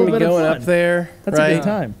Loman loops. They're going to little be bit of going fun. up there, That's right? a good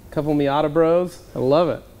time. Couple Miata bros. I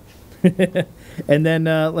love it. And then,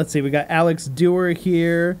 let's see, we got Alex Dewar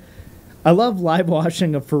here. I love live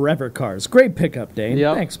washing of forever cars. Great pickup, Dane.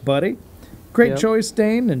 Yep. Thanks, buddy. Great Yep. choice,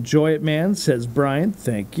 Dane. Enjoy it, man, says Brian.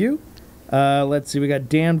 Thank you. Let's see, we got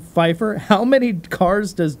Dan Pfeiffer. How many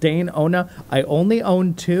cars does Dane own now? I only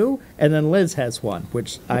own 2, and then Liz has 1,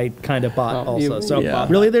 which I kind of bought Oh, also. you So bought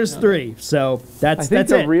really there's 3. So I that's think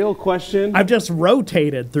the it. real question, I've just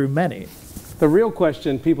rotated through many. the real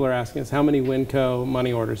question people are asking is how many Winco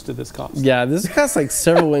money orders did this cost? Yeah, this costs like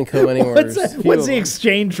several Winco money orders. What's of the them.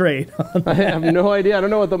 exchange rate? I have no idea. I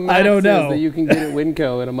don't know what the max don't know. is that you can get at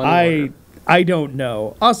Winco in a money order. I don't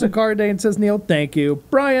know. Awesome car, Dane, says Neil. Thank you.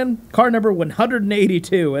 Brian, car number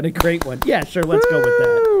 182 and a great one. Yeah, sure, let's go with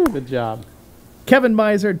that. Good job. Kevin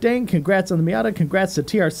Miser, Dane, congrats on the Miata. Congrats to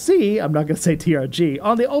TRC. I'm not going to say TRG.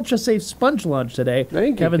 On the Ultra Safe Sponge launch today.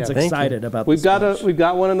 Thank you, Kevin's Kevin. excited about We've the got sponge. we've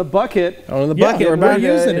got one in the bucket. On the Yeah, bucket. We're we're about,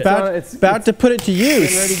 using it. about to put it to Getting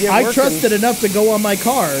use. ready to get I working. trust it enough to go on my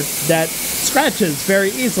car that scratches very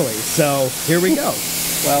easily. So here we go.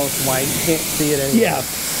 Well, it's white. You can't see it anymore. Yeah.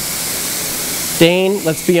 Dane,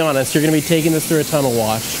 let's be honest. You're going to be taking this through a tunnel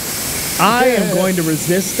wash. I am going to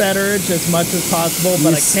resist that urge as much as possible,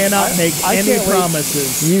 but I cannot make I any can't wait.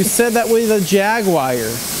 promises. You said that with a Jaguar.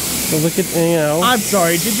 So look at, you know, I'm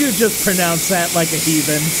sorry, did you just pronounce that like a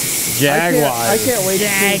heathen? Jaguar. I can't wait to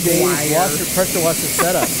see Dane's Jaguar. pressure washer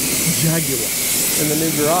setup Jaguar. in the new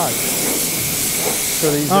garage for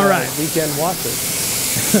these All right. weekend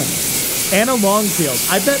washers. Anna Longfield.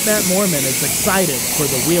 I bet Matt Mormon is excited for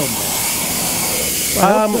the wheel mill.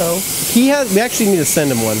 I hope so. We actually need to send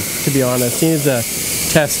him one, to be honest. He needs to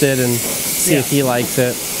test it and see if he likes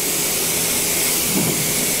it.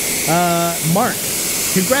 Mark,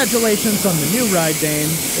 congratulations on the new ride, Dane.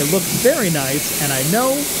 It looks very nice, and I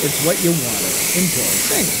know it's what you wanted. Enjoy.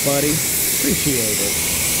 Thanks, buddy. Appreciate it.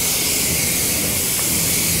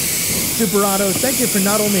 Superauto, thank you for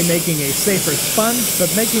not only making a safer sponge, but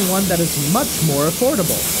making one that is much more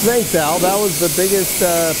affordable. Thanks, Al. That was the biggest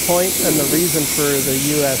point and the reason for the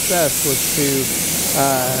USS was to,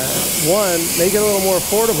 one, make it a little more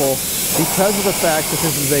affordable because of the fact that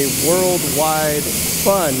this is a worldwide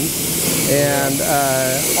sponge and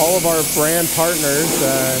all of our brand partners,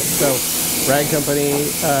 so Rag Company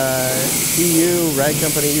EU, Rag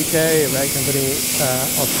Company UK, Rag Company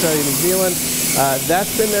Australia, New Zealand,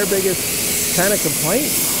 that's been their biggest kind of complaint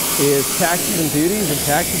is taxes and duties and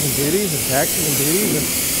taxes and duties and taxes and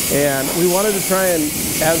duties. And we wanted to try and,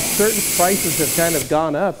 as certain prices have kind of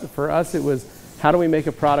gone up, for us it was how do we make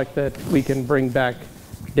a product that we can bring back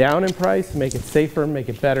down in price, make it safer, make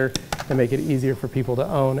it better, and make it easier for people to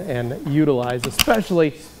own and utilize,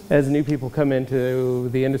 especially as new people come into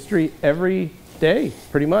the industry every day,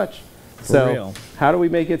 pretty much. So real. how do we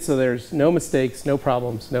make it so there's no mistakes, no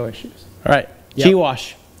problems, no issues? All right, Yep.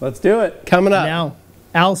 G-Wash Let's do it. coming up. Now,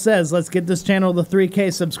 Al says, let's get this channel to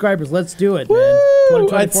 3K subscribers. Let's do it, man.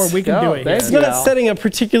 2024. We can do it here. thank It's you. not setting a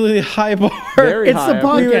particularly high bar. Very It's the high.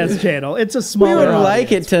 podcast channel. It's a We smaller would audience.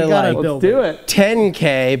 like it to We gotta like build Do it.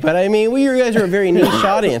 10K, but I mean, you guys are a very niche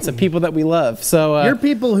audience of people that we love. So You're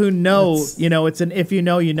people who know, you know, it's an if you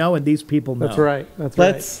know, you know, and these people know. That's right. That's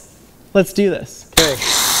right. let's do this. Okay.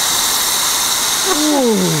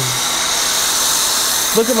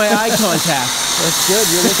 Look at my eye contact. That's good.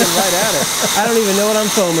 You're looking right at it. I don't even know what I'm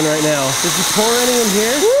filming right now. Did you pour any in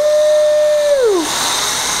here?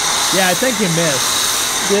 Yeah, I think you missed.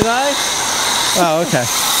 Did I? Oh, okay.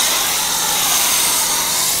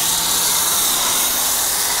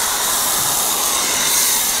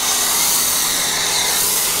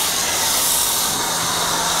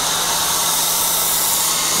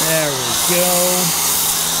 There we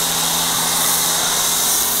go.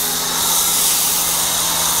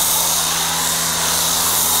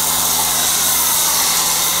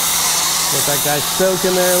 Let that guy soak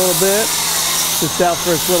in there a little bit. Just out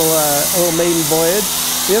for its little maiden voyage.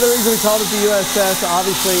 The other reason we called it the USS,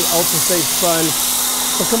 obviously ultra safe sponge.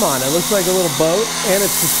 But come on, it looks like a little boat, and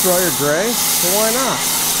it's destroyer gray. So why not?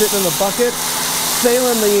 Sitting in the bucket,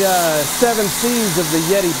 sailing the 7 seas of the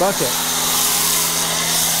Yeti bucket.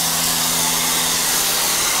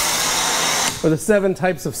 Or the 7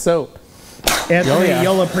 types of soap. Anthony,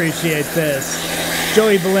 you'll appreciate this.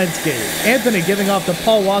 Joey Belinsky. Anthony giving off the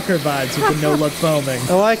Paul Walker vibes with the no-look foaming.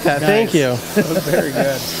 I like that. Nice. Thank you. That was very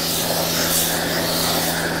good.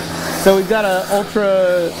 So we've got an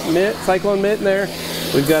ultra mitt, cyclone mitt in there.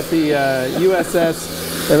 We've got the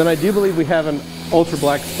USS, and then I do believe we have an ultra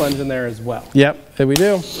black sponge in there as well, Yep, we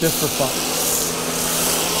do. just for fun.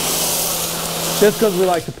 Just because we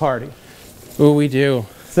like to party. Ooh, we do.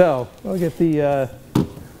 So I'll get the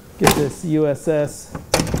get this USS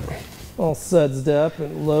all sudsed up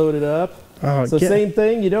and loaded up. Oh, So same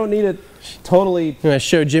thing. You don't need it totally You want to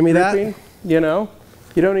show Jimmy dripping, you know.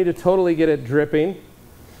 You don't need to totally get it dripping,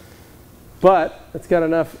 but it's got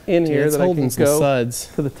enough in that? here It's that I holding can some go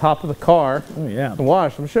suds. to the top of the car Oh, yeah. and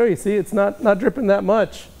wash. I'm sure you see it's not dripping that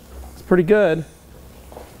much. It's pretty good.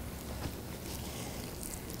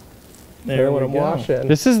 There what we I'm go. washing.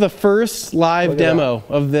 This is the first live Look at demo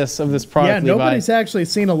of this product. Yeah, Levi. nobody's actually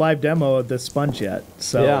seen a live demo of this sponge yet.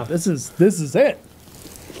 So Yeah. this is it.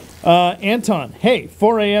 Anton, hey,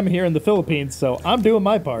 4 a.m. here in the Philippines, so I'm doing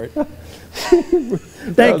my part.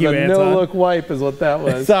 Thank you, Anton. No look wipe is what that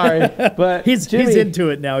was. Sorry. But He's Jimmy, into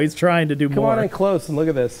it now. He's trying to do come more. on in close and look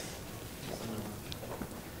at this.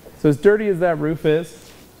 So as dirty as that roof is,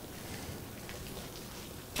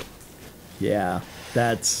 Yeah,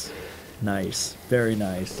 that's nice. Very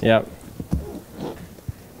nice. Yep.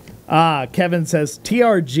 Kevin says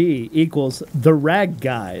TRG equals the rag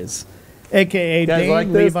guys, aka Guys Dane, like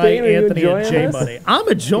this, Levi, Dane? Are you Anthony, and enjoying J this? Money. I'm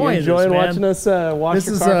you enjoying enjoying this, man. watching us wash This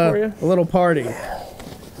your is car for you? a little party.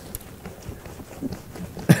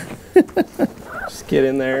 Just get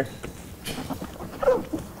in there.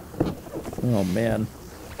 Oh man.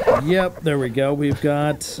 Yep, there we go. We've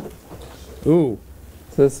got. Ooh,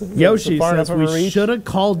 So this, is Yoshi far says enough of a we reach? should have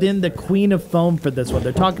called in the Queen of Foam for this one.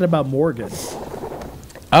 They're talking about Morgan.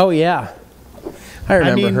 Oh yeah. I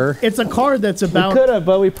remember I mean, her. it's a car that's We about. could have,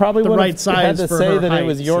 but we probably the would right have size had to for say her that it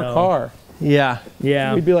was height, your so- car. Yeah.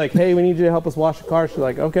 Yeah. We'd be like, hey, we need you to help us wash the car. She's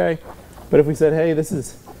like, okay. But if we said, hey, this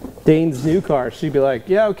is Dane's new car, she'd be like,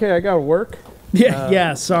 yeah, okay, I got to work. Yeah,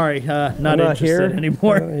 yeah. Sorry, not I'm not interested here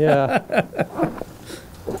anymore. Yeah.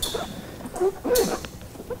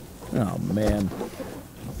 Oh man.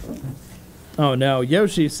 Oh no,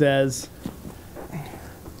 Yoshi says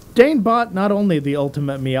Dane bought not only the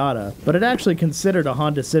ultimate Miata, but it actually considered a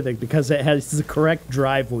Honda Civic because it has the correct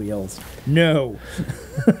drive wheels. No.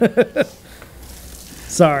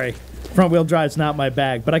 Sorry. Front wheel drive's not my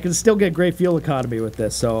bag, but I can still get great fuel economy with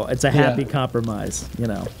this, so it's a happy compromise, you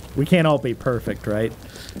know. We can't all be perfect, right?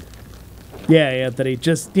 Yeah, Anthony,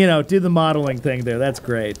 just, you know, do the modeling thing there. That's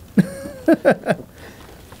great.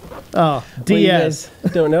 Oh, What you DS.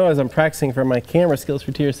 guys don't know is I'm practicing for my camera skills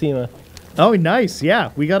for TRC. Oh, nice.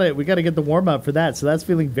 Yeah, we gotta get the warm up for that. So that's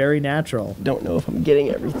feeling very natural. Don't know if I'm getting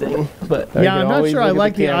everything, but You Yeah, can I'm not always sure I look at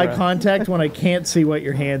like the the eye camera. contact when I can't see what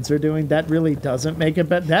your hands are doing. That really doesn't make it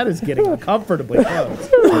better. That is getting comfortably close.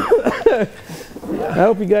 I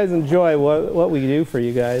hope you guys enjoy what we do for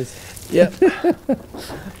you guys. yep.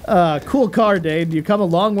 Cool car, Dane. You come a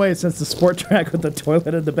long way since the sport track with the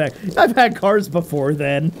toilet in the back. I've had cars before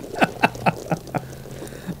then.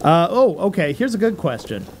 Okay. Here's a good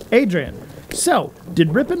question. Adrian, so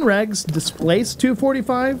did Rip and Regs displace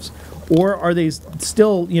 245s? Or are they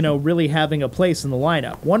still, you know, really having a place in the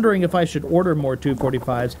lineup? Wondering if I should order more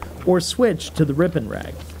 245s or switch to the Rip and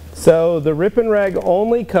Rag. So the Rip and Rag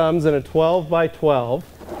only comes in a 12 by 12,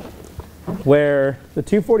 where the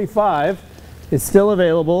 245 is still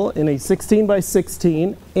available in a 16 by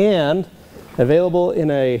 16 and available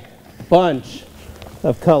in a bunch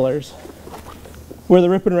of colors, where the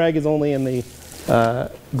Rip and Rag is only in the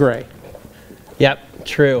gray. Yep,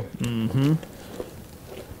 true. Mm-hmm.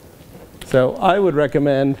 So I would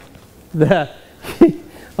recommend that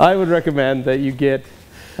you get,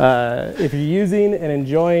 if you're using and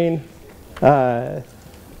enjoying the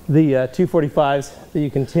 245s, that you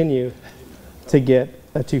continue to get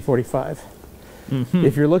a 245. Mm-hmm.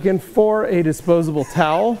 If you're looking for a disposable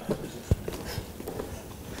towel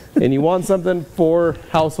and you want something for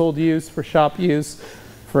household use, for shop use,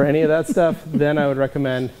 for any of that stuff, then I would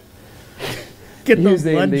recommend Get those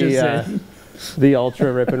using lunges in. the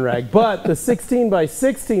Ultra Rip and Rag. But the 16 by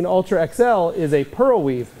 16 Ultra XL is a pearl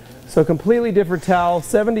weave. So completely different towel,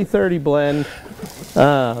 70-30 blend.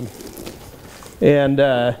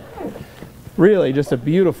 And really just a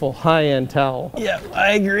beautiful high-end towel. Yeah,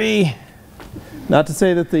 I agree. Not to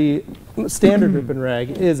say that the standard Rip and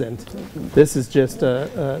Rag isn't. This is just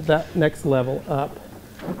that next level up.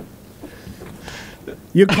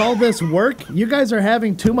 You call this work? You guys are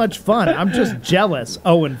having too much fun. I'm just jealous.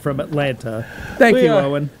 Owen from Atlanta. Thank you,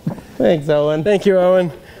 Owen. Thanks, Owen. Thank you,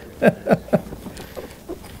 Owen.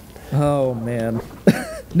 Oh, man.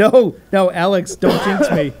 No, Alex, don't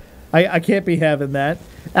jinx me. I can't be having that.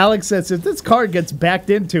 Alex says if this car gets backed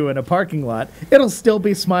into in a parking lot, it'll still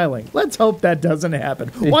be smiling. Let's hope that doesn't happen.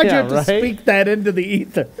 Why'd you have to speak that into the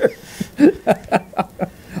ether?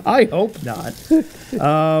 I hope not.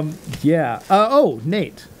 Yeah. Oh,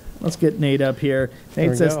 Nate. Let's get Nate up here.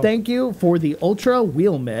 Nate says, thank you for the Ultra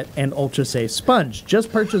Wheel Mitt and Ultra Safe Sponge.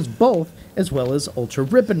 Just purchased both as well as Ultra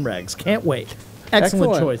Rip and Rags. Can't wait.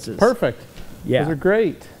 Excellent choices. Perfect. Yeah. Those are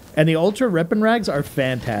great. And the Ultra Rip and Rags are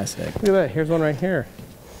fantastic. Look at that. Here's one right here.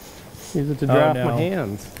 Use it to draft my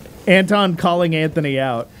hands. Anton calling Anthony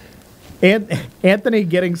out. Anthony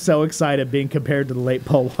getting so excited being compared to the late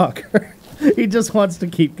Paul Walker. He just wants to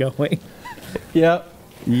keep going. Yep.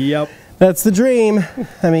 Yep. That's the dream.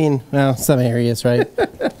 I mean, well, some areas, right?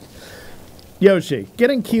 Yoshi,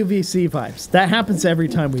 getting QVC vibes. That happens every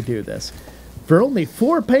time we do this. For only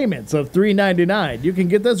 4 payments of $3.99, you can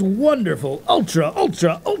get this wonderful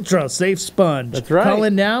ultra safe sponge. That's right. Call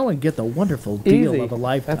in now and get the wonderful deal of a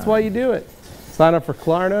lifetime. That's why you do it. Sign up for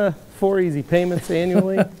Klarna, 4 easy payments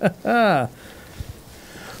annually. Get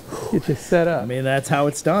you set up. I mean, that's how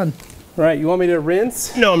it's done. Right, you want me to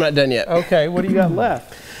rinse? No, I'm not done yet. Okay, what do you got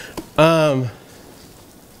left?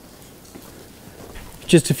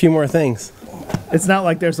 Just a few more things. It's not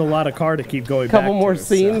like there's a lot of car to keep going back to. Couple more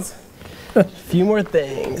scenes. A few more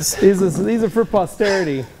things. These are for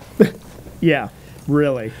posterity. Yeah,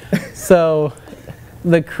 really. So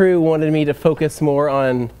the crew wanted me to focus more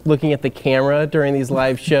on looking at the camera during these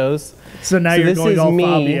live shows. So now you're going all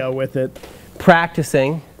Fabio with it.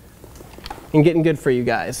 Practicing and getting good for you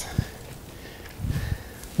guys.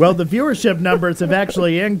 Well, the viewership numbers have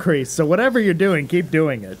actually increased, so whatever you're doing, keep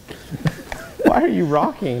doing it. Why are you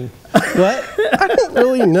rocking? What? I don't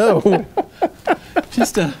really know.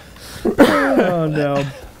 Just a... Oh, no.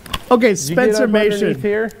 Okay, Spencer Mation.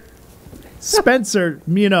 Here? Spencer,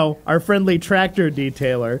 our friendly tractor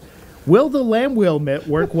detailer. Will the lamb wheel mitt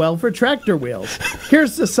work well for tractor wheels?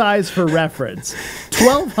 Here's the size for reference.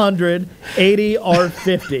 1200 80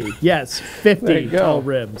 R50. Yes, 50 tall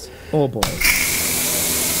rims. Oh, boy.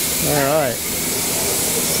 All right.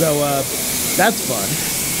 So, that's fun.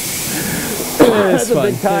 It is fun.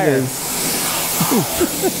 A big tire. It is.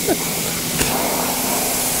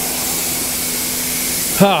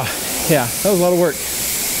 Yeah, that was a lot of work.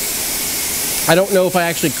 I don't know if I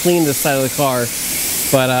actually cleaned this side of the car,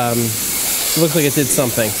 but it looks like it did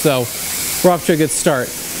something. So we're off to a good start.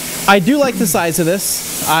 I do like the size of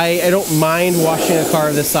this. I don't mind washing a car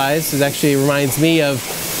of this size. It actually reminds me of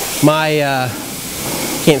my,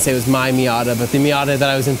 can't say it was my Miata, but the Miata that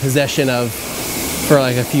I was in possession of for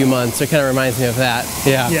like a few months. It kind of reminds me of that.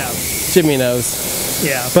 Yeah. Yeah. Jimmy knows.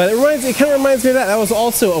 Yeah. But it kind of reminds me of that. That was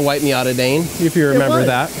also a white Miata, Dane, if you remember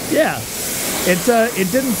that. Yeah.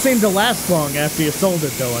 It didn't seem to last long after you sold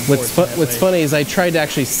it, though, unfortunately. What's funny is I tried to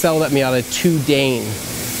actually sell that Miata to Dane,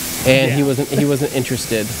 and he wasn't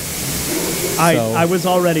interested. I was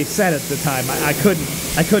already set at the time. I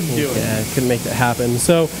couldn't do it. Yeah, I couldn't make that happen.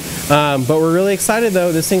 So, but we're really excited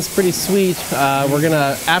though. This thing's pretty sweet. We're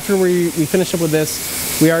gonna, after we finish up with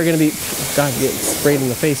this, we are gonna be, God, getting sprayed in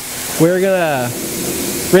the face. We're gonna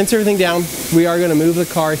rinse everything down. We are gonna move the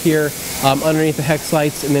car here underneath the hex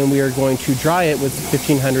lights, and then we are going to dry it with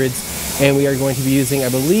 1500s, and we are going to be using, I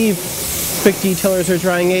believe, quick detailers are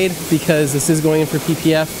drying aid because this is going in for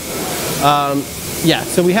PPF. Yeah,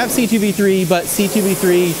 so we have C2V3, but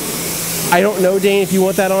C2V3, I don't know, Dane, if you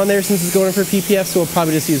want that on there since it's going in for PPF, so we'll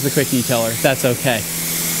probably just use the quick detailer. That's okay.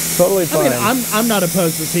 Totally fine. I mean, I'm not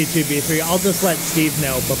opposed to C2V3. I'll just let Steve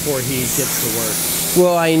know before he gets to work.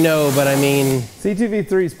 Well, I know, but I mean...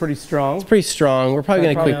 C2V3 is pretty strong. It's pretty strong. We're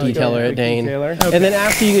probably going to quick detailer it, Dane. Okay. And then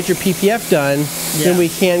after you get your PPF done, then we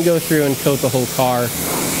can go through and coat the whole car.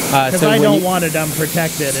 Because so I don't want it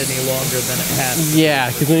unprotected any longer than it has.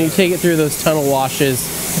 Yeah, because when you take it through those tunnel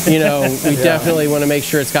washes, you know, we definitely want to make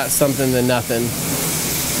sure it's got something than nothing.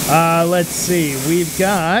 Let's see. We've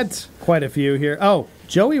got quite a few here. Oh,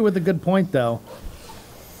 Joey with a good point, though.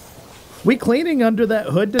 We cleaning under that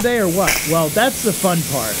hood today or what? Well, that's the fun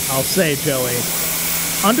part, I'll say, Joey.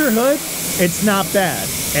 Under hood, it's not bad.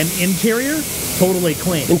 And interior, totally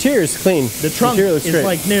clean. Interior's clean. The trunk is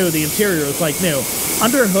like new. The interior is like new.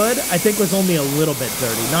 Under hood, I think was only a little bit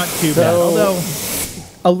dirty. Not too bad. Although,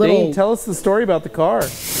 a little... Dane, tell us the story about the car.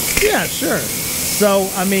 Yeah, sure. So,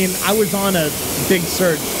 I mean, I was on a big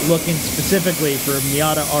search looking specifically for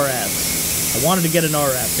Miata RS. I wanted to get an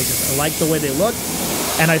RS because I liked the way they looked,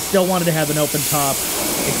 and I still wanted to have an open-top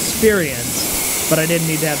experience, but I didn't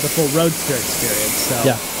need to have the full roadster experience. So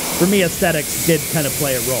for me, aesthetics did kind of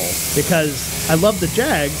play a role because I love the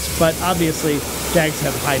Jags, but obviously Jags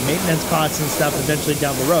have high maintenance costs and stuff eventually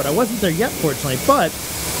down the road. I wasn't there yet, fortunately, but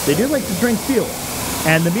they do like to drink fuel.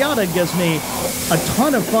 And the Miata gives me a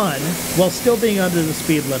ton of fun while still being under the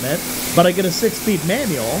speed limit, but I get a 6-speed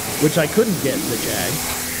manual, which I couldn't get in the Jag.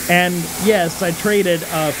 And yes, I traded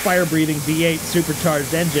a fire-breathing V8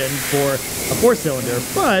 supercharged engine for a 4-cylinder,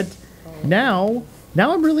 but now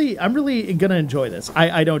I'm really gonna enjoy this.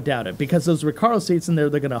 I don't doubt it because those Recaro seats in there,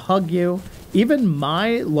 they're gonna hug you. Even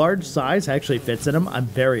my large size actually fits in them. I'm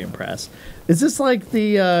very impressed. Is this like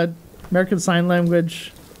the American Sign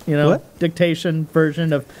Language, you know, dictation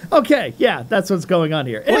version of? Okay, yeah, that's what's going on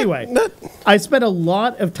here. Anyway, I spent a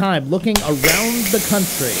lot of time looking around the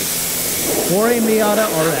country for a Miata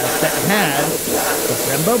RS that had the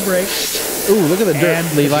Brembo brakes. Ooh, look at the dirt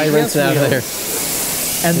Levi rinsing out of there.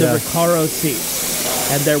 And the Recaro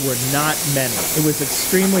seats. And there were not many. It was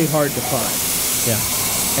extremely hard to find. Yeah.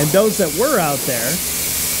 And those that were out there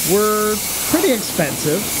were pretty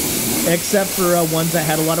expensive, except for ones that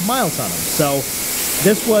had a lot of miles on them. So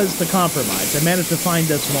this was the compromise. I managed to find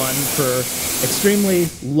this one for extremely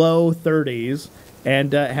low 30s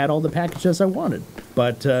and had all the packages I wanted.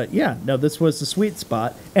 But yeah, no, this was the sweet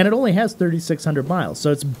spot. And it only has 3,600 miles.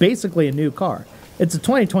 So it's basically a new car. It's a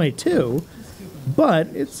 2022, but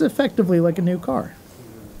it's effectively like a new car.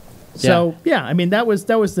 So yeah, I mean that was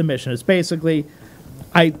the mission. It's basically,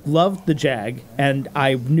 I loved the Jag and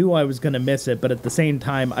I knew I was going to miss it, but at the same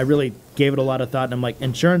time I really gave it a lot of thought and I'm like,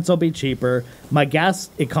 insurance will be cheaper. My gas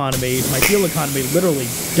economy, my fuel economy literally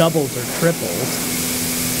doubles or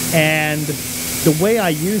triples. And the way I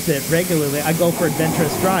use it regularly, I go for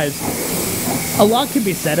adventurous drives. A lot can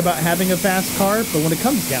be said about having a fast car, but when it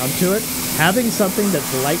comes down to it, having something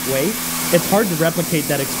that's lightweight, it's hard to replicate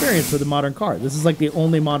that experience with a modern car. This is like the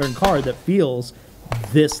only modern car that feels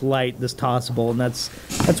this light, this tossable, and that's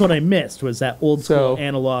what I missed, was that old school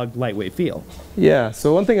analog lightweight feel. Yeah,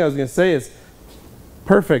 so one thing I was going to say is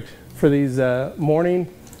perfect for these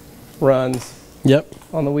morning runs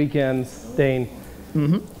on the weekends, Dane,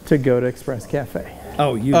 to go to Express Cafe.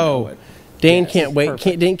 Oh, you know it. Dane can't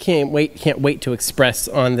wait to express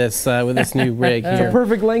on this with this new rig here. It's a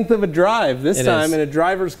perfect length of a drive this time in a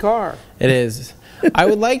driver's car. It is. I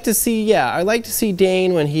would like to see, I'd like to see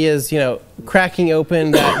Dane when he is, cracking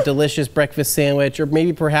open that delicious breakfast sandwich, or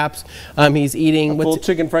maybe perhaps he's eating full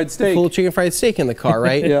chicken fried steak. Full chicken fried steak in the car,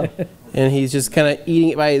 right? Yeah. And he's just kind of eating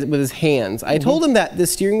it with his hands. I told him that the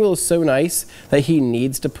steering wheel is so nice that he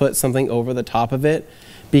needs to put something over the top of it.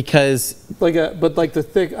 Because I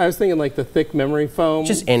was thinking like the thick memory foam,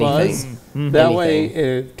 just anything. That way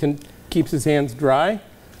it keeps his hands dry,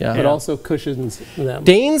 but also cushions them.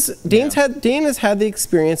 Dane has had the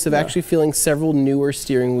experience of actually feeling several newer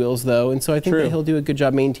steering wheels though, and so I think that he'll do a good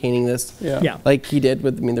job maintaining this. Like he did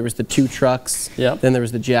with, there was the 2 trucks, then there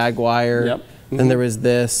was the Jaguar, then there was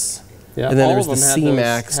this, and then there was the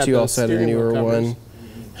C-Max too. Also had a newer one.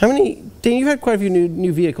 How many? Dane, you've had quite a few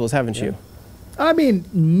new vehicles, haven't you? I mean,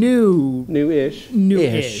 newish.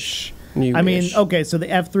 I mean, okay, so the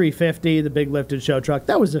F-350, the big lifted show truck,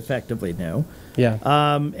 that was effectively new. Yeah.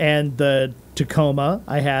 And the Tacoma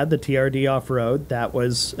I had, the TRD off-road, that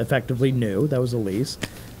was effectively new. That was a lease.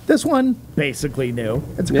 This one, basically new.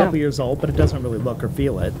 It's a couple years old, but it doesn't really look or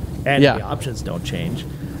feel it. And the options don't change.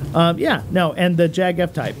 Yeah, no, and the Jag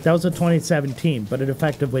F-Type, that was a 2017, but it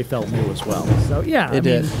effectively felt new as well. So, yeah, I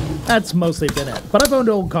mean, that's mostly been it. But I've owned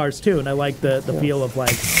old cars, too, and I like the feel of,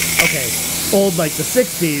 like, okay, old, like the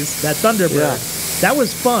 60s, that Thunderbird. Yeah. That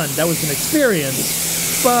was fun. That was an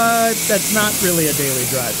experience, but that's not really a daily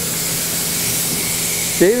driver.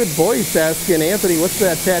 David Boyce asking, Anthony, what's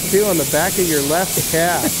that tattoo on the back of your left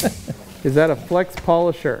calf? Is that a flex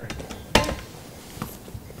polisher?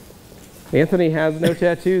 Anthony has no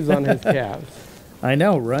tattoos on his calves. I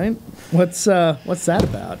know, right? What's that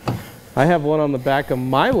about? I have one on the back of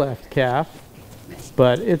my left calf,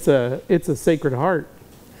 but it's a Sacred Heart.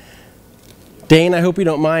 Dane, I hope you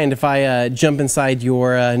don't mind if I jump inside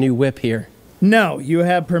your new whip here. No, you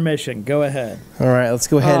have permission. Go ahead. All right, let's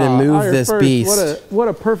go ahead and move this beast. What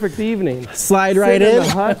a perfect evening. Slide right in. In the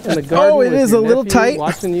hut in the garden. Oh, it is a little tight,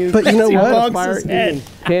 watching you, but you know what? Fire, eating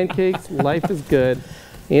pancakes. Life is good.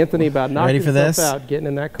 Anthony about knocking himself out, getting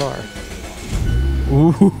in that car.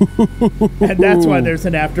 Ooh. And that's why there's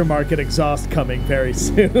an aftermarket exhaust coming very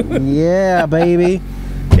soon. Yeah, baby.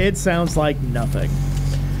 It sounds like nothing.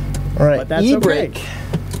 All right, but that's e-brake. Okay.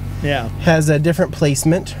 Yeah. Has a different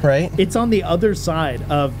placement, right? It's on the other side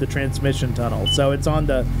of the transmission tunnel, so it's on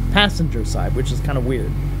the passenger side, which is kind of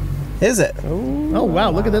weird. Is it? Oh,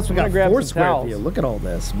 wow, look at this. We got 4 square view. Look at all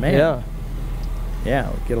this, man. Yeah.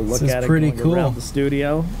 Yeah, we'll get a look at it pretty going cool. around the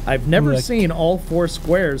studio. I've never seen all 4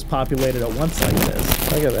 squares populated at once like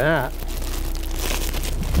this. Look at that.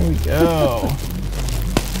 There we go.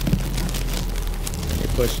 You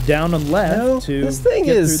push down and left to this thing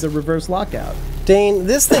get is through the reverse lockout. Dane,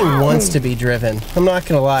 this thing wants to be driven. I'm not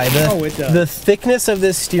gonna lie. It does. The thickness of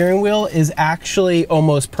this steering wheel is actually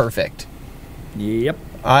almost perfect. Yep.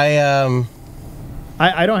 I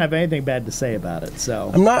don't have anything bad to say about it.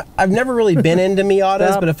 So I've never really been into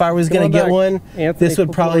Miatas, but if I was gonna get one, this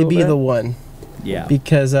would probably be the one. Yeah.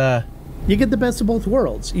 Because you get the best of both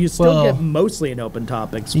worlds. You still get mostly an open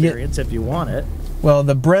top experience if you want it. Well,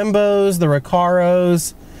 the Brembos, the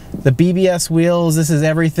Recaros, the BBS wheels, this is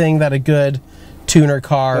everything that a good tuner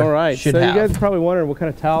car should have. So you guys are probably wondering what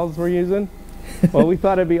kind of towels we're using. Well, we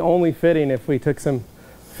thought it'd be only fitting if we took some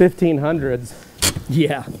 1500s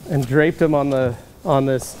and draped them on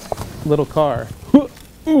this little car.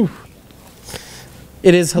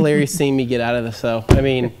 It is hilarious seeing me get out of this, though. I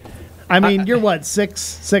mean, you're what,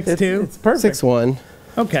 6'2"? It's perfect. 6'1".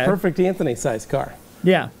 Okay. Perfect Anthony size car.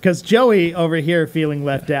 Yeah, because Joey over here feeling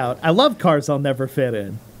left out. I love cars I'll never fit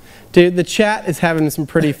in. Dude, the chat is having some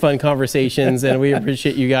pretty fun conversations, and we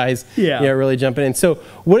appreciate you guys really jumping in. So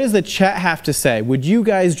what does the chat have to say? Would you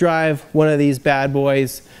guys drive one of these bad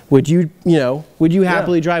boys? Would you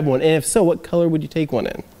happily drive one? And if so, what color would you take one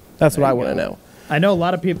in? That's what I want to know. I know a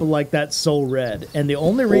lot of people like that Soul Red, and the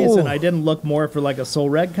only reason I didn't look more for like a Soul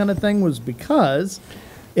Red kind of thing was because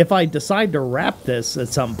if I decide to wrap this at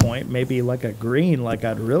some point, maybe like a green like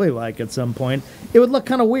I'd really like at some point, it would look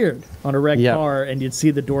kind of weird on a red car, and you'd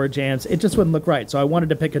see the door jams. It just wouldn't look right. So I wanted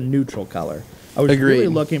to pick a neutral color. I was really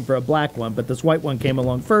looking for a black one, but this white one came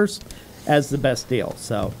along first as the best deal.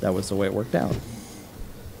 So that was the way it worked out.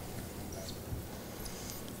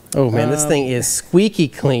 Oh, man, this thing is squeaky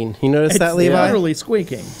clean. You notice that, Levi? It's literally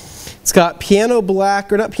squeaking. It's got piano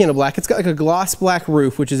black, or not piano black, it's got like a gloss black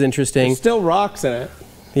roof, which is interesting. There's still rocks in it.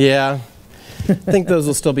 Yeah. I think those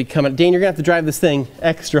will still be coming. Dane, you're going to have to drive this thing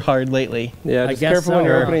extra hard lately. Yeah, just careful when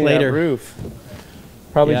you're opening that roof.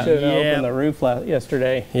 Probably should have opened the roof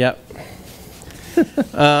yesterday. Yep.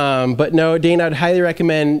 But no, Dane, I'd highly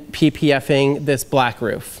recommend PPFing this black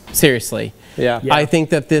roof. Seriously. Yeah. I think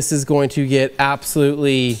that this is going to get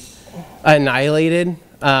absolutely annihilated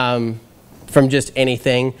from just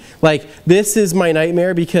anything. Like, this is my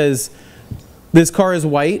nightmare because this car is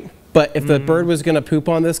white, but if the bird was going to poop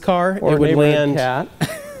on this car, it would land. Cat.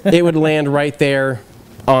 It would land right there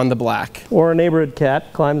on the black. Or a neighborhood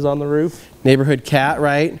cat climbs on the roof. Neighborhood cat,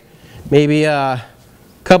 right? Maybe a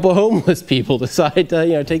couple homeless people decide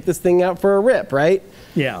to, take this thing out for a rip, right?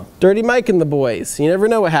 Yeah. Dirty Mike and the boys. You never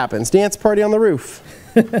know what happens. Dance party on the roof.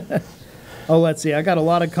 Oh, let's see. I got a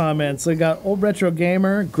lot of comments. I got Old Retro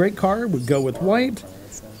Gamer. Great car. Would go with white.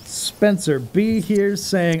 Spencer B here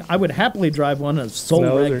saying, I would happily drive one in a Soul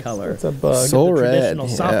Red color. It's a bug. Soul the Red. Traditional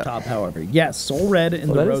soft top, however. Yes, Soul Red in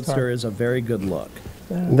the Roadster is a very good look.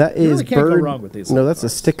 That you is really can't bird. go wrong with these. No, that's a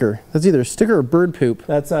sticker. That's either a sticker or bird poop.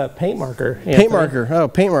 That's a paint marker. Anthony. Paint marker. Oh,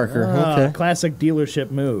 paint marker. Okay. Classic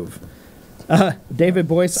dealership move. David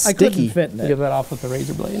Boyce, I couldn't fit in it. Get that off with the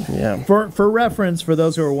razor blade. Yeah. For reference, for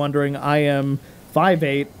those who are wondering, I am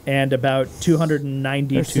 5'8" and about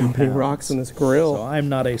 292 There's so many rocks in this grill. So I'm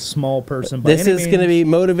not a small person by This any is going to be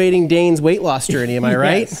motivating Dane's weight loss journey, am I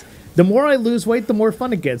right? Yes. The more I lose weight, the more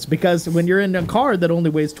fun it gets, because when you're in a car that only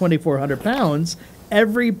weighs 2,400 pounds,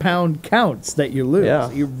 every pound counts that you lose. Yeah.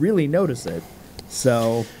 You really notice it.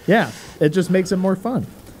 So, yeah, it just makes it more fun.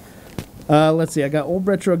 Let's see, I got Old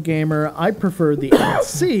Retro Gamer. I prefer the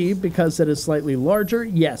NC because it is slightly larger.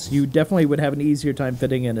 Yes, you definitely would have an easier time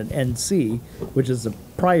fitting in an NC, which is a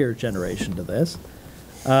prior generation to this.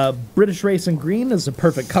 British Racing Green is the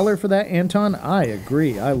perfect color for that, Anton. I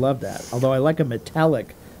agree. I love that. Although I like a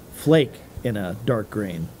metallic flake in a dark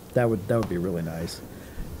green. That would be really nice.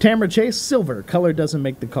 Tamara Chase, silver. Color doesn't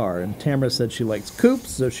make the car. And Tamara said she likes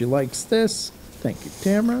coupes, so she likes this. Thank you,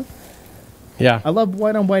 Tamara. Yeah. I love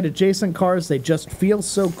white-on-white adjacent cars. They just feel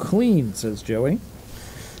so clean, says Joey.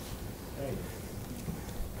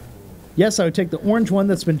 Yes, I would take the orange one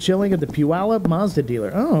that's been chilling at the Puyallup Mazda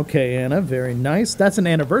dealer. Oh, okay, Anna. Very nice. That's an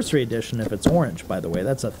anniversary edition if it's orange, by the way.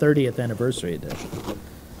 That's a 30th anniversary edition.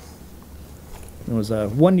 It was a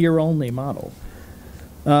one-year-only model.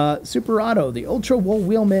 Superado, the Ultra Wool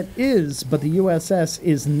Wheel Mitt is, but the USS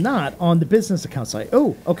is not on the business account site.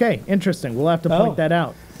 Oh, okay. Interesting. We'll have to point that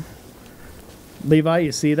out. Levi,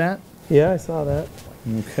 you see that? Yeah, I saw that.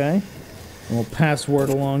 Okay. We'll pass word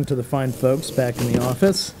along to the fine folks back in the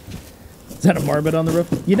office. Is that a marmot on the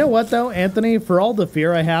roof? You know what, though, Anthony? For all the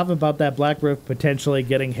fear I have about that black roof potentially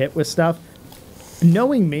getting hit with stuff,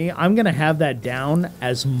 knowing me, I'm going to have that down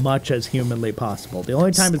as much as humanly possible. The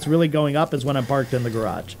only time it's really going up is when I'm parked in the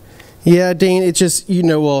garage. Yeah, Dane, it's just,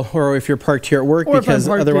 well, or if you're parked here at work, Or because if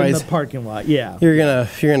I'm parked otherwise in the parking lot, yeah. you're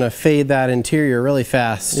gonna fade that interior really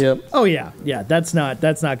fast. Yep. Oh, yeah. Yeah, that's not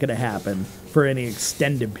going to happen for any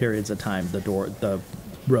extended periods of time. The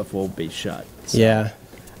roof will be shut. So. Yeah.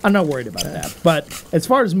 I'm not worried about that. But as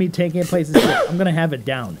far as me taking it places, I'm going to have it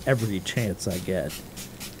down every chance I get.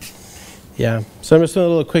 Yeah. So I'm just doing a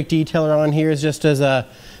little quick detailer on here, is just as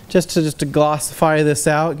just to glossify this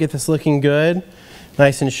out, get this looking good,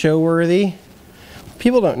 nice and show worthy.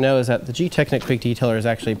 People don't know is that the GTECHNIQ Quick Detailer is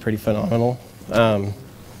actually pretty phenomenal.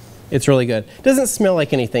 It's really good. It doesn't smell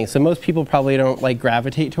like anything, so most people probably don't like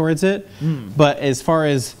gravitate towards it. But as far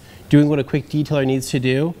as doing what a quick detailer needs to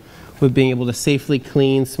do, with being able to safely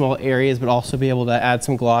clean small areas, but also be able to add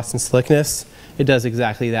some gloss and slickness, it does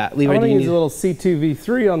exactly that. Levi, I want to use a little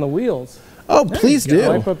C2V3 on the wheels. Oh, please do.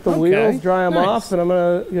 Wipe up the wheels, dry them off, and I'm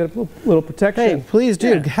going to get a little protection. Hey, please do.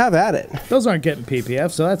 Yeah. Have at it. Those aren't getting PPF,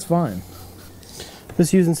 so that's fine.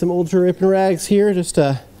 Just using some Ultra Rippin' Rags here just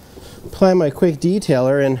to apply my quick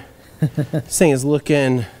detailer, and this thing is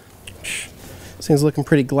looking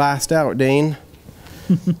pretty glassed out, Dane.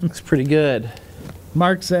 Looks pretty good.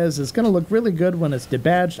 Mark says, it's going to look really good when it's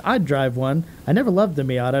debadged. I'd drive one. I never loved the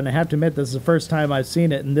Miata, and I have to admit this is the first time I've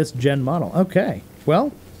seen it in this gen model. Okay.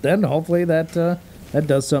 Well, then hopefully that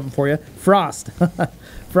does something for you. Frost.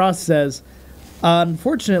 Frost says,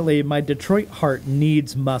 unfortunately, my Detroit heart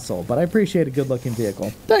needs muscle, but I appreciate a good-looking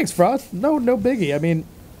vehicle. Thanks, Frost. No biggie. I mean,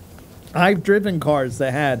 I've driven cars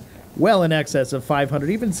that had well in excess of 500,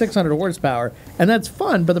 even 600 horsepower, and that's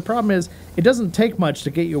fun, but the problem is it doesn't take much to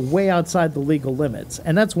get you way outside the legal limits,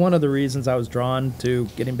 and that's one of the reasons I was drawn to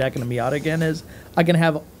getting back into Miata again, is I can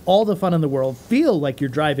have all the fun in the world, feel like you're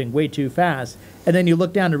driving way too fast, and then you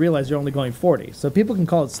look down and realize you're only going 40. So people can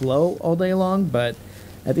call it slow all day long, but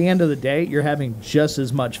at the end of the day, you're having just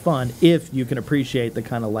as much fun if you can appreciate the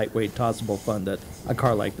kind of lightweight, tossable fun that a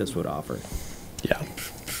car like this would offer. Yeah.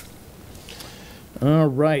 All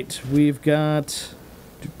right, we've got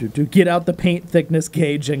get out the paint thickness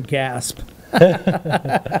gauge and gasp.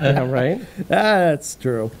 Yeah, right? That's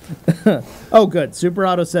true. Oh, good. Super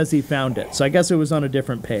Auto says he found it, so I guess it was on a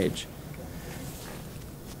different page.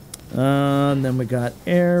 And then we got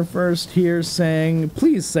Air first here saying,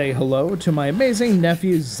 please say hello to my amazing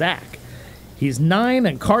nephew, Zach. He's 9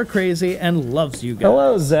 and car crazy and loves you guys.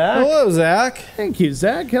 Hello, Zach. Hello, Zach. Thank you,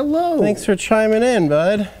 Zach. Hello. Thanks for chiming in,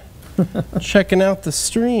 bud. Checking out the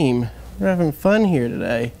stream. We're having fun here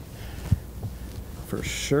today. For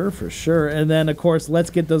sure, for sure. And then, of course, let's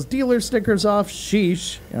get those dealer stickers off.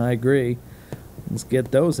 Sheesh. I agree. Let's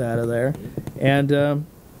get those out of there. And,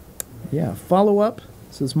 yeah, follow up,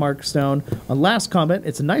 says Mark Stone. On last comment,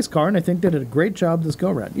 it's a nice car, and I think they did a great job this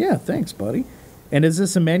go-around. Yeah, thanks, buddy. And is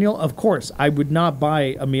this a manual? Of course. I would not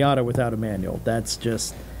buy a Miata without a manual.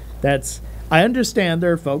 I understand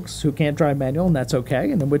there are folks who can't drive manual, and that's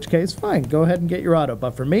okay, and in which case, fine, go ahead and get your auto.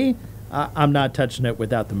 But for me, I'm not touching it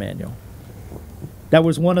without the manual. That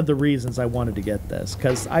was one of the reasons I wanted to get this,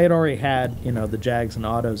 because I had already had, the Jags and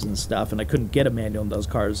autos and stuff, and I couldn't get a manual in those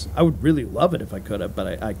cars. I would really love it if I could have,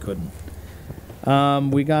 but I couldn't.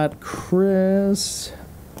 We got Chris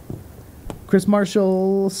Chris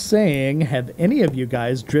Marshall saying, have any of you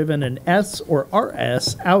guys driven an S or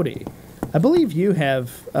RS Audi? I believe you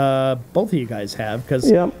have, both of you guys have, because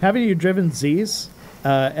haven't you driven Z's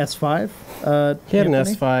S5? He had an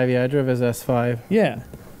Anthony? S5, yeah, I drove his S5. Yeah.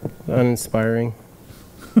 Uninspiring.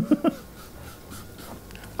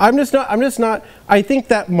 I'm just not, I think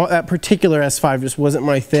that particular S5 just wasn't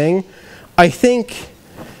my thing. I think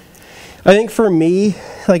for me,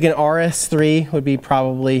 like an RS3 would be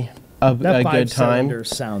probably a good time.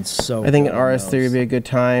 Sounds so I think an good RS3 would be a good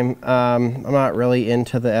time. I'm not really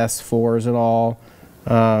into the S4s at all.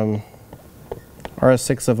 RS6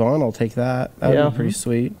 Avant, I'll take that. That would be pretty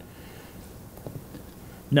sweet.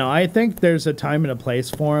 No, I think there's a time and a place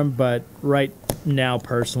for them, but right now,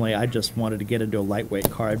 personally, I just wanted to get into a lightweight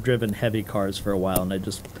car. I've driven heavy cars for a while,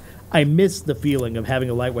 and I miss the feeling of having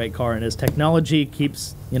a lightweight car. And as technology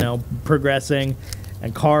keeps, progressing,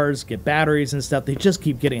 and cars get batteries and stuff, they just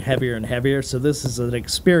keep getting heavier and heavier. So this is an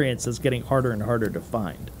experience that's getting harder and harder to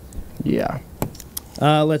find. Yeah.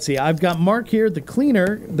 Let's see. I've got Mark here. The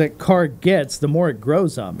cleaner that car gets, the more it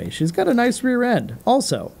grows on me. She's got a nice rear end.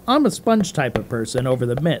 Also, I'm a sponge type of person over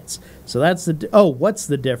the mitts. So that's what's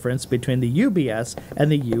the difference between the UBS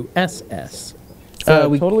and the USS?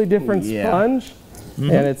 Totally different sponge,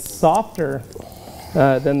 and it's softer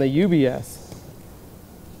than the UBS.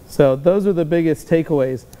 So those are the biggest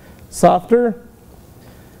takeaways. Softer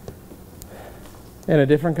and a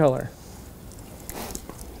different color.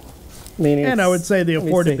 And I would say the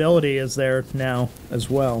affordability is there now as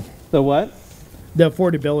well. The what? The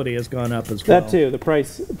affordability has gone up as well. That too, the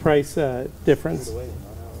price difference.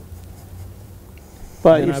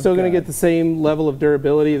 But you're still going to get the same level of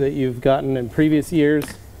durability that you've gotten in previous years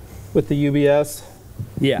with the UBS.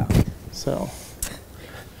 Yeah. So.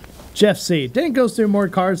 Jeff C. Dane goes through more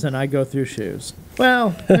cars than I go through shoes.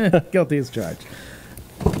 Well, guilty as charged.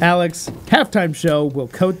 Alex, halftime show will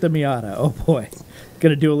coat the Miata. Oh boy.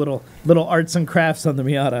 Gonna do a little arts and crafts on the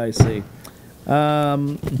Miata, I see.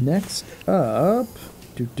 Next up,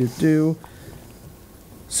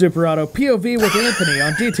 Super Auto POV with Anthony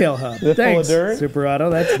on Detail Hub. Thanks, full of dirt? Super Auto.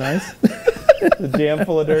 That's nice. The jam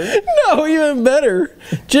full of dirt. No, even better.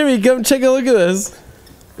 Jimmy, come take a look at this.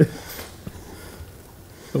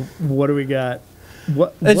 What do we got?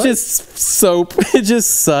 It's just soap. It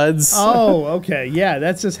just suds. Oh, okay. Yeah,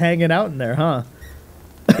 that's just hanging out in there, huh?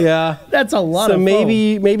 Yeah. That's a lot of foam.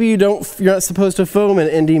 Maybe you're not supposed to foam an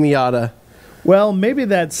Indy Miata. Well, maybe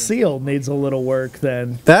that seal needs a little work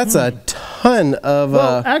then. That's a ton of...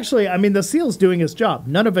 Well, actually, I mean, the seal's doing its job.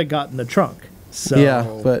 None of it got in the trunk. So yeah,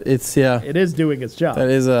 but it's, it is doing its job. That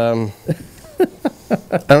is, I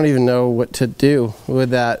don't even know what to do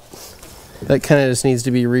with that. That kind of just needs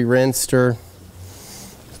to be re-rinsed or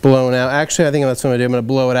blown out. Actually, I think that's what I'm going to do. I'm going to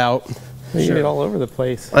blow it out. You get it all over the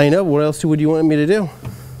place. I know. What else would you want me to do?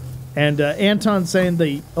 And Anton saying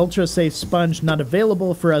the Ultra Safe Sponge not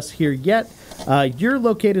available for us here yet. You're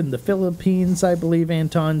located in the Philippines, I believe,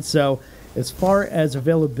 Anton. So as far as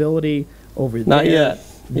availability over there... Not yet.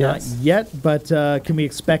 Not yet, but can we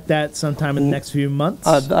expect that sometime in the next few months?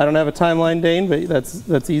 I don't have a timeline, Dane, but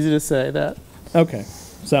that's easy to say that. Okay.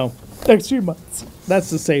 So next few months. That's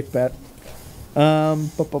the safe bet. But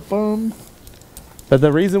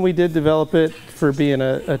the reason we did develop it for being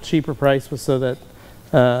a cheaper price was so that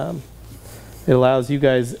it allows you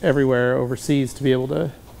guys everywhere overseas to be able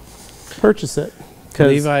to purchase it.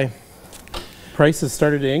 Because prices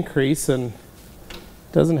started to increase and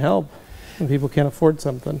it doesn't help when people can't afford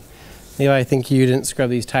something. Yeah, I think you didn't scrub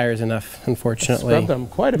these tires enough, unfortunately. Scrubbed them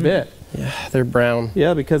quite a bit. Yeah, they're brown.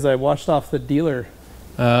 Yeah, because I washed off the dealer.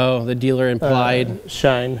 Oh, the dealer implied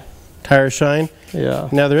shine. Tire shine? Yeah.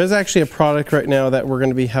 Now, there is actually a product right now that we're going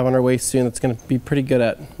to be having our way soon that's going to be pretty good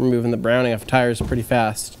at removing the browning off tires pretty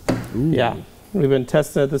fast. Ooh. Yeah. We've been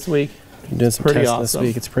testing it this week. Been doing some testing this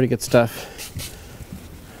week. It's pretty good stuff.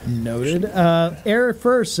 Noted. Eric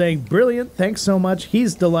First saying, brilliant. Thanks so much.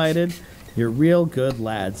 He's delighted. You're real good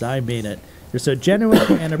lads. I mean it. You're so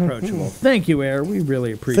genuine and approachable. Thank you, Eric. We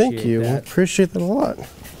really appreciate that. Thank you. We appreciate that a lot.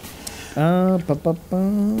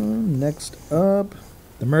 Next up.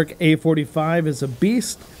 The Merc A45 is a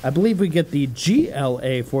beast. I believe we get the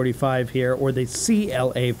GLA 45 here, or the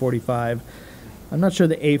CLA 45. I'm not sure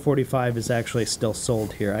the A45 is actually still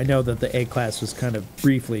sold here. I know that the A-Class was kind of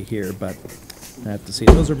briefly here, but I have to see.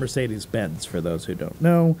 Those are Mercedes-Benz, for those who don't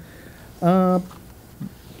know.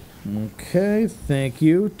 Okay, thank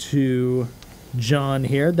you to John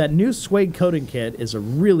here. That new suede coating kit is a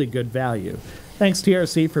really good value. Thanks,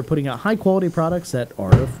 TRC, for putting out high-quality products that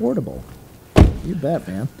are affordable. You bet,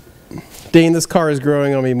 man. Dane, this car is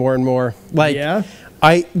growing on me more and more. Like, yeah?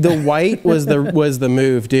 The white was the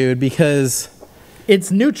move, dude, because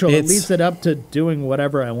it's neutral. It leaves it up to doing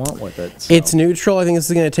whatever I want with it. So. It's neutral. I think this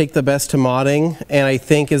is going to take the best to modding, and I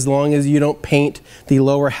think as long as you don't paint the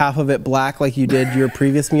lower half of it black like you did your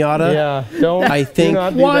previous Miata. Yeah, don't. I think do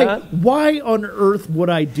not do that. Why on earth would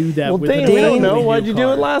I do that? Well, with Dane, we don't know. Why'd you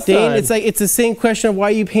do it last time? It's the same question of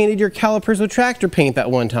why you painted your calipers with tractor paint that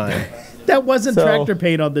one time. That wasn't tractor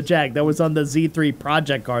paint on the Jag. That was on the Z3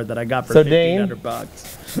 project card that I got for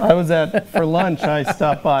 $1,500. I was for lunch. I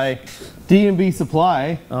stopped by D&B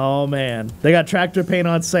Supply. Oh man, they got tractor paint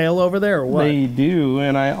on sale over there, or what? They do,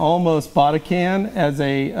 and I almost bought a can as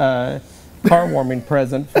a car warming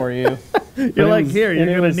present for you. You're like, here, you're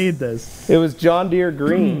gonna need this. It was John Deere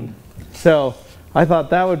green, so I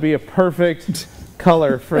thought that would be a perfect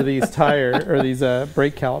color for these these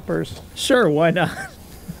brake calipers. Sure, why not?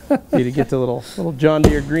 You to get the little John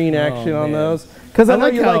Deere green action on those, because I know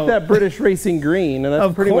you like that British racing green, and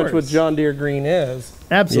that's pretty much what John Deere green is.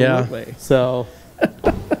 Absolutely. Yeah. So,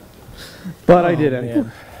 but I didn't.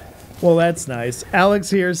 Man. Well, that's nice. Alex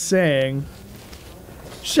here saying,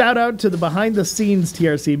 shout out to the behind-the-scenes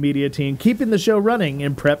TRC media team, keeping the show running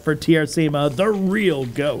in prep for TRC, the real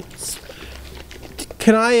goats.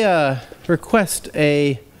 Can I request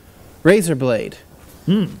a razor blade?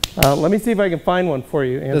 Let me see if I can find one for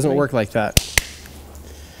you, Anthony. It doesn't work like that.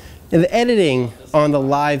 And the editing on the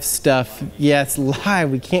live stuff, yeah, it's live.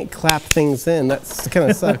 We can't clap things in. That kind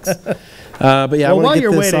of sucks. But yeah, well, I want to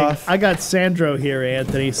get this waiting, off. I got Sandro here,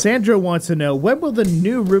 Anthony. Sandro wants to know, when will the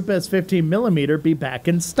new Rupes 15mm be back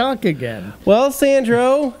in stock again? Well,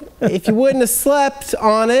 Sandro, if you wouldn't have slept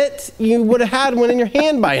on it, you would have had one in your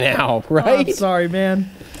hand by now, right? I'm sorry, man.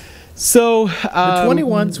 So the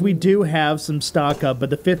 21s we do have some stock up, but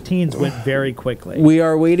the 15s went very quickly. We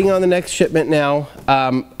are waiting on the next shipment now.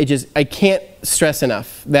 I can't stress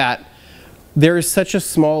enough that there is such a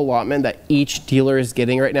small allotment that each dealer is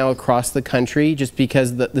getting right now across the country, just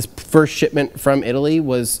because this first shipment from Italy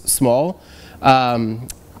was small.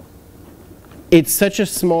 It was such a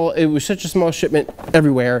small shipment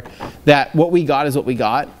everywhere that what we got is what we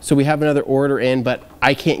got. So we have another order in, but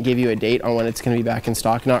I can't give you a date on when it's going to be back in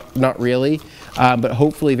stock. Not really, but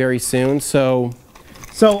hopefully very soon. So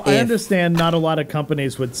I understand not a lot of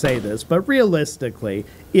companies would say this, but realistically,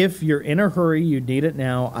 if you're in a hurry, you need it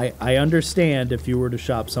now. I understand if you were to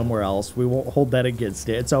shop somewhere else. We won't hold that against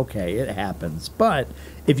it. It's okay. It happens. But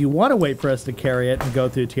if you want to wait for us to carry it and go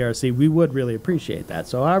through TRC, we would really appreciate that.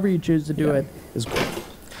 So however you choose to do it is great.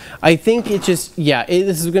 I think it just,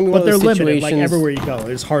 this is going to be one of those situations. But they're limited, like everywhere you go.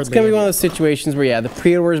 There's hardly. It's going to be one of those situations where, the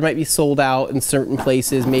pre-orders might be sold out in certain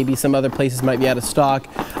places. Maybe some other places might be out of stock.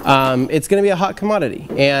 It's going to be a hot commodity.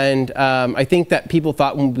 And I think that people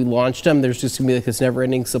thought when we launched them, there's just going to be like this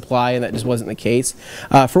never-ending supply, and that just wasn't the case.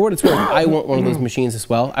 For what it's worth, I want one of those machines as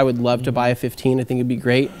well. I would love to buy a 15. I think it'd be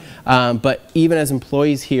great. But even as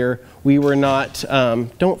employees here, we were not,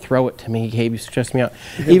 don't throw it to me, Gabe, you stress me out.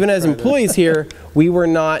 Even as employees here, we were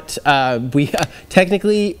not,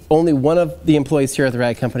 technically only one of the employees here at the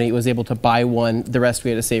Rag Company was able to buy one. The rest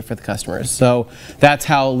we had to save for the customers. So that's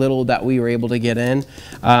how little that we were able to get in.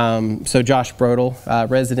 So Josh Brodel,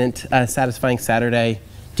 resident Satisfying Saturday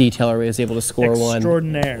detailer, was able to score one.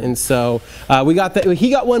 Extraordinaire. And so we got that. He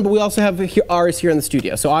got one, but we also have ours here in the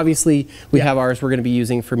studio. So obviously we have ours we're going to be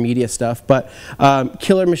using for media stuff. But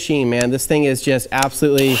killer machine, man. This thing is just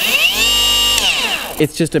absolutely,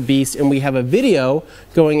 it's just a beast. And we have a video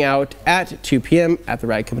going out at 2 p.m. at the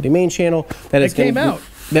Rag Company main channel. That is came out.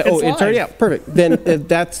 It's already out. Perfect. Then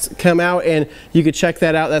that's come out, and you could check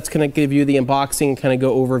that out. That's going to give you the unboxing, kind of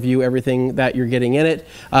go overview everything that you're getting in it.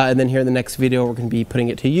 And then here in the next video, we're going to be putting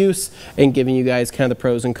it to use and giving you guys kind of the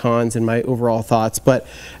pros and cons and my overall thoughts. But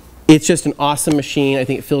it's just an awesome machine. I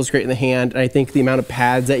think it feels great in the hand. And I think the amount of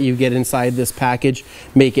pads that you get inside this package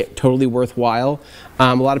make it totally worthwhile.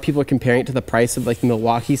 A lot of people are comparing it to the price of like the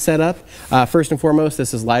Milwaukee setup. First and foremost,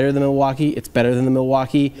 this is lighter than Milwaukee. It's better than the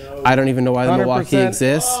Milwaukee. No. I don't even know why the Milwaukee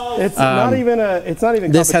exists. It's not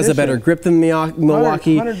even This has a better grip than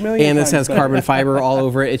Milwaukee, and this has carbon fiber all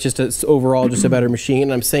over it. It's just overall just a better machine.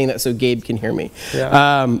 And I'm saying that so Gabe can hear me.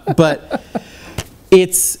 Yeah. But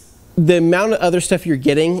it's the amount of other stuff you're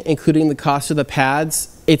getting, including the cost of the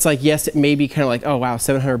pads. It's like, yes, it may be kind of like, oh wow,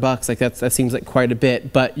 $700, like that seems like quite a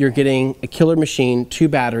bit, but you're getting a killer machine, 2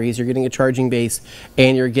 batteries, you're getting a charging base,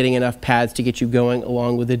 and you're getting enough pads to get you going,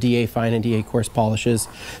 along with the DA Fine and DA Coarse polishes.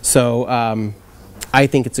 So I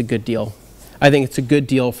think it's a good deal. I think it's a good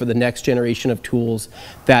deal for the next generation of tools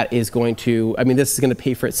that is going to, I mean, this is going to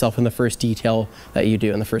pay for itself in the first detail that you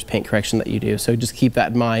do, in the first paint correction that you do. So just keep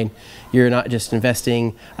that in mind. You're not just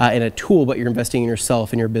investing in a tool, but you're investing in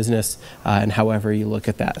yourself, in your business, and however you look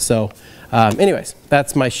at that. So anyways,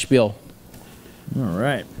 that's my spiel. All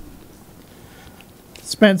right.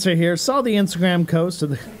 Spencer here. Saw the Instagram post of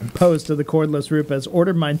the cordless Rupes.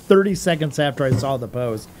 Ordered mine 30 seconds after I saw the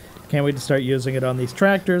post. Can't wait to start using it on these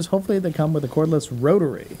tractors. Hopefully they come with a cordless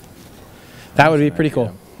rotary. That would be pretty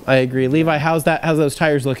cool. I agree. Levi, how's those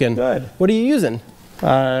tires looking? Good. What are you using?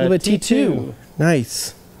 A little bit T2.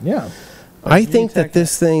 Nice. Yeah. I think that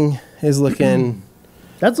this thing is looking...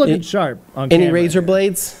 That's looking sharp on Any camera. razor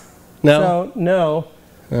blades? No? So, no.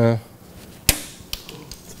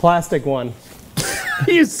 It's a plastic one.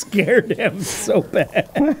 You scared him so bad.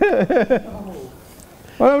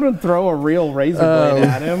 I wouldn't throw a real razor blade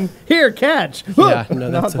at him. Here, catch. Yeah, no,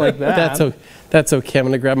 Not like that. That's okay. I'm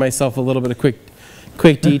going to grab myself a little bit of quick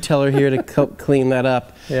detailer here to clean that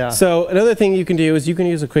up. Yeah. So another thing you can do is you can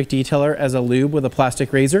use a quick detailer as a lube with a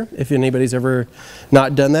plastic razor, if anybody's ever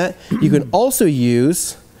not done that. You can also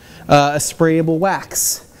use a sprayable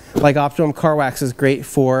wax. Like Optimum Car Wax is great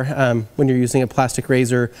for when you're using a plastic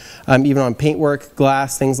razor, even on paintwork,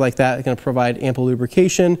 glass, things like that. It's going to provide ample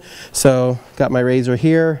lubrication. So got my razor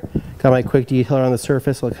here, got my quick detailer on the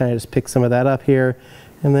surface. I'll kind of just pick some of that up here,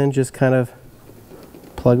 and then just kind of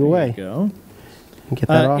plug away. There you go. And get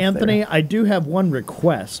that off Anthony, there. I do have one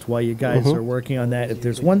request while you guys are working on that. If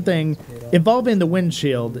there's one thing involving the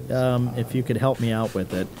windshield, if you could help me out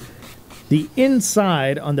with it. The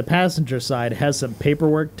inside, on the passenger side, has some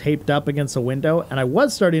paperwork taped up against the window, and I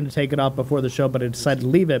was starting to take it off before the show, but I decided to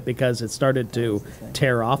leave it because it started to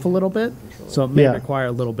tear off a little bit, so it may require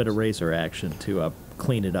a little bit of razor action to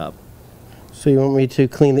clean it up. So you want me to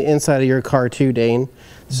clean the inside of your car too, Dane?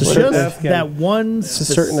 Just that one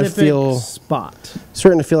specific spot.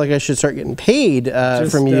 Starting to feel like I should start getting paid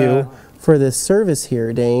from you for this service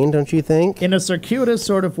here, Dane, don't you think? In a circuitous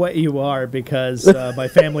sort of way you are, because my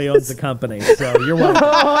family owns the company, so you're welcome.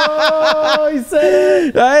 Oh, he said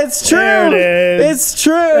it! It's true! There it is. It's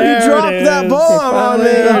true! You dropped that bomb on me!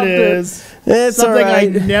 There it is. It's something all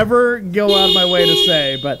right. I never go out of my way to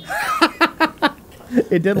say, but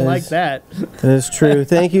it didn't like that. That is true.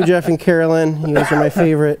 Thank you, Jeff and Carolyn. You guys are my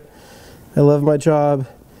favorite. I love my job.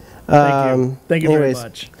 Thank you very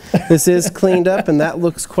much. This is cleaned up, and that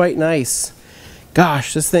looks quite nice.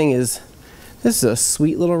 Gosh, this is a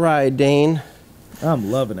sweet little ride, Dane.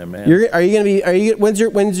 I'm loving it, man.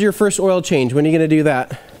 When's your first oil change? When are you gonna do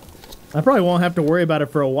that? I probably won't have to worry about it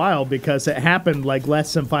for a while because it happened like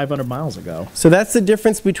less than 500 miles ago. So that's the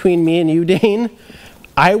difference between me and you, Dane.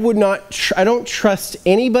 I don't trust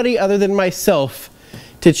anybody other than myself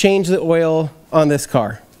to change the oil on this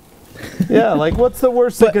car. Yeah, like what's the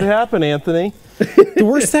worst that could happen, Anthony? The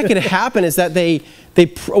worst that could happen is that the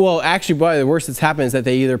worst that's happened is that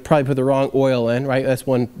they either probably put the wrong oil in, right? That's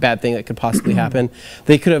one bad thing that could possibly happen.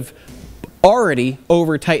 They could have already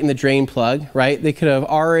over-tightened the drain plug, right? They could have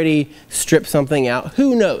already stripped something out.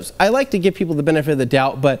 Who knows? I like to give people the benefit of the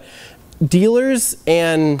doubt, but dealers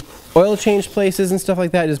and oil change places and stuff like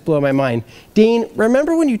that just blow my mind. Dean,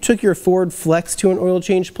 remember when you took your Ford Flex to an oil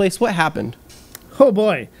change place? What happened? Oh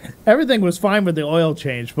boy, everything was fine with the oil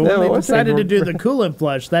change, but when they decided to do the coolant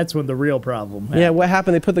flush, that's when the real problem happened. Yeah, what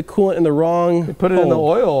happened? They put the coolant in the wrong They put it in the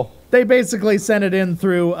oil. They basically sent it in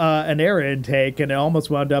through an air intake, and it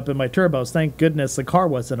almost wound up in my turbos. Thank goodness the car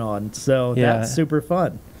wasn't on, so that's super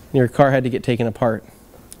fun. Your car had to get taken apart.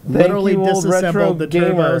 Literally Thank you, old disassembled the retro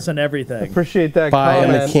gamer. turbos and everything. Appreciate that By a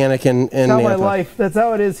comment. mechanic in That's how my Miata. life. That's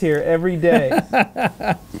how it is here every day.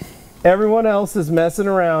 Everyone else is messing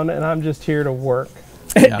around, and I'm just here to work.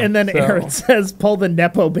 Yeah. And then Aaron says, pull the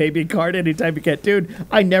Nepo baby card anytime you can. Dude,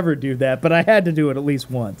 I never do that, but I had to do it at least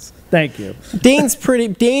once. Thank you. Dane's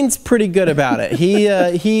pretty good about it.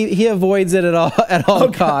 He avoids it at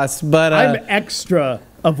all costs, but I'm extra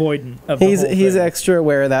avoidant of the whole he's thing. extra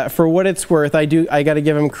aware of that. For what it's worth, I got to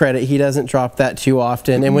give him credit. He doesn't drop that too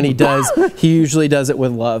often, and when he does, he usually does it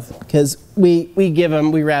with love because we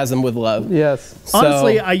razz him with love. Yes. So,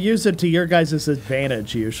 honestly, I use it to your guys'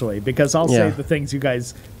 advantage usually because I'll say the things you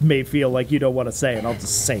guys may feel like you don't want to say, and I'll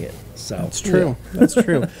just say it. So that's true. That's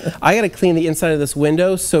true. I got to clean the inside of this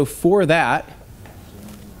window, so for that,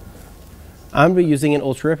 I'm gonna be using an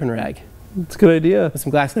ultra ripping rag. It's a good idea. With some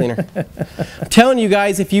glass cleaner. I'm telling you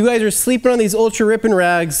guys, if you guys are sleeping on these ultra ripping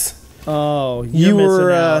rags, you're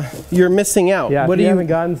missing out. Yeah, if you haven't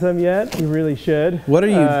gotten some yet, you really should. What are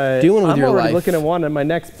you doing with your life? I'm already looking at one in my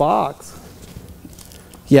next box.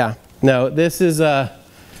 Yeah, no, this is a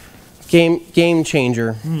game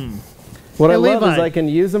changer. What Hey, I love Levi. is I can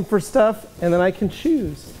use them for stuff, and then I can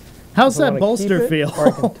choose. How's if I that wanna keep bolster it, feel? Or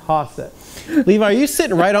I can toss it. Levi, are you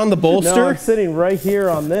sitting right on the bolster? No, I'm sitting right here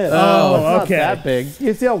on this. Oh, it's not okay. that big.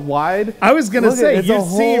 You see how wide? I was gonna Look say it's you a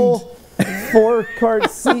whole seemed. 4-cart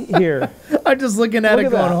seat here. I'm just looking at Look it,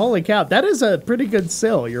 at going, that. "Holy cow, that is a pretty good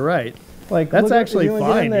sill." You're right. Like That's look at- actually you wanna get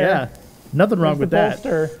in fine. there, Yeah, nothing wrong there's with the that.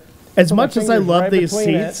 bolster. As Put my much as I fingers love right these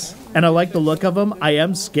between seats and I like the look of them, I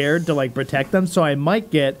am scared to like protect them. So I might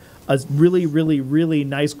get a really, really, really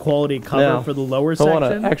nice quality cover Now, for the lower If I want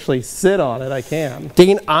section. to actually sit on it, I can.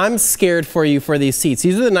 Dane, I'm scared for you for these seats.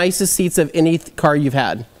 These are the nicest seats of any car you've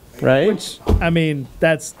had. Right? I mean,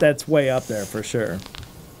 that's way up there for sure.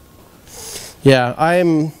 Yeah, I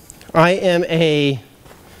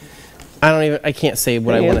can't say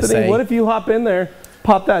what I want to Anthony, say. what if you hop in there,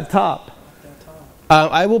 pop that top?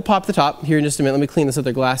 I will pop the top here in just a minute. Let me clean this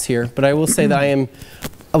other glass here. But I will say that I am,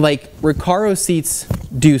 like, Recaro seats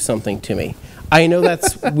do something to me. I know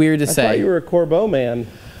that's weird to I thought say. you were a Corbeau man.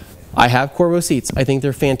 I have Corbeau seats. I think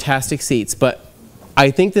they're fantastic seats. But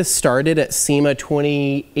I think this started at SEMA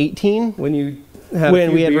 2018. When you had When a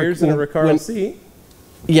few we had beers in a Recaro when- seat.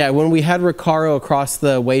 Yeah, when we had Recaro across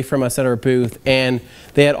the way from us at our booth, and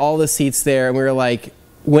they had all the seats there, and we were like,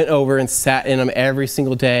 went over and sat in them every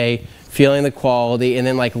single day, feeling the quality, and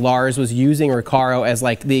then like Lars was using Recaro as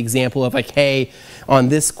like the example of like, hey, on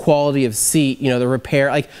this quality of seat, you know, the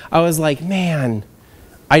repair, like I was like, man,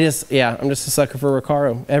 I'm just a sucker for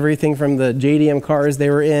Recaro. Everything from the JDM cars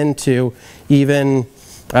they were in to even,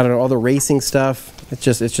 I don't know, all the racing stuff. It's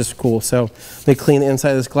just cool. So let me clean the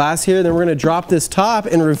inside of this glass here. Then we're gonna drop this top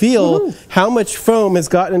and reveal how much foam has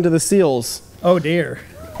gotten into the seals. Oh dear.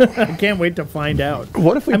 I can't wait to find out.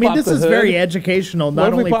 What if we I mean, pop this the is hood? very educational, not What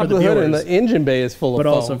if only we for pop the the hood and viewers, the engine bay is full but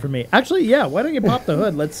of also foam? for me. Actually, yeah. Why don't you pop the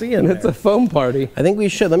hood? Let's see in It's there. a foam party. I think we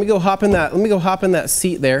should. Let me go hop in that. Let me go hop in that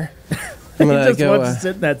seat there. I'm He gonna just go. wants to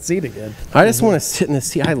sit in that seat again. I just want to sit in this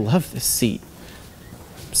seat. I love this seat.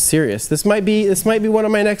 I'm serious. This might be one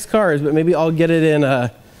of my next cars, but maybe I'll get it in. Well,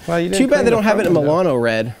 you didn't Too bad clean they the don't have it front in window. Milano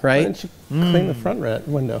red, Why right? didn't you clean the front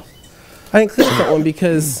window? I didn't clean that one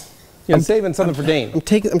because You're saving something for Dane.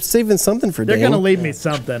 I'm saving something for They're Dane. gonna leave me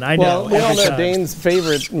something. I know. Well, we all every know time. Dane's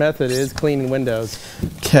favorite method is cleaning windows.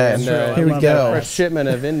 Okay, And, true. I here we love go. Fresh shipment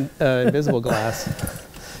of invisible glass.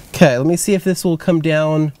 Okay, let me see if this will come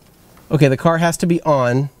down. Okay, the car has to be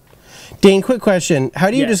on. Dane, quick question. How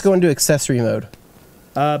do you Yes. just go into accessory mode?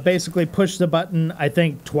 Basically, push the button, I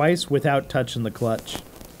think, twice without touching the clutch.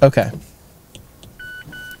 Okay.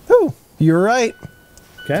 Oh, you're right.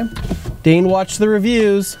 Okay. Dane watched the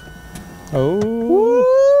reviews. Oh.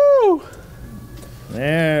 Woo!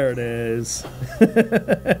 There it is.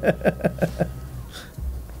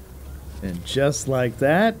 And just like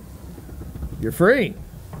that, you're free.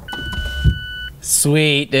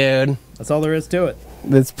 Sweet, dude. That's all there is to it.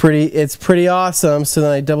 It's pretty awesome. So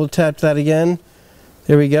then I double tapped that again.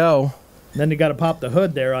 There we go. Then you got to pop the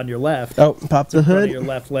hood there on your left. Oh, pop the In front of hood. your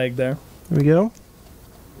left leg there. There we go.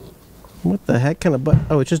 What the heck kind of button?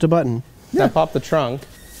 Oh, it's just a button. Now pop the trunk.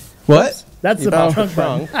 What? That's You the pop trunk the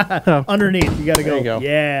trunk. button. Underneath, you got to There go. you go.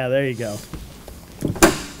 Yeah, there you go.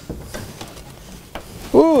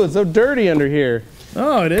 Ooh, it's so dirty under here.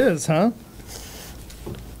 Oh, it is, huh?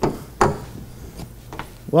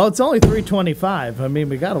 Well, it's only 3:25. I mean,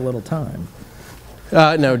 we got a little time.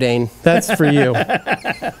 No, Dane. That's for you.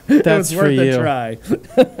 It That's was for worth a you. try.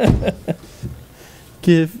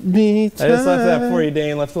 Give me time. I just left that for you,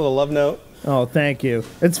 Dane. Left a little love note. Oh, thank you.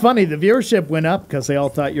 It's funny, the viewership went up because they all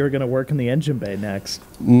thought you were going to work in the engine bay next.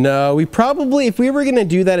 No, we probably, if we were going to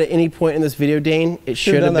do that at any point in this video, Dane, it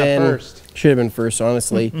should have done that been first. Should have been first,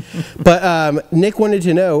 honestly. But Nick wanted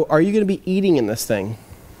to know: are you going to be eating in this thing?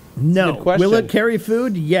 No. Good question. Will it carry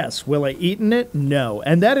food? Yes. Will I eat in it? No.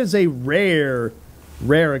 And that is a rare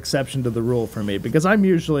exception to the rule for me because I'm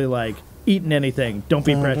usually like, eating anything. Don't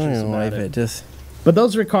be precious about it. Just But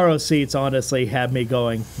those Recaro seats honestly had me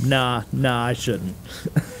going, nah, I shouldn't.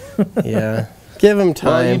 yeah. Give him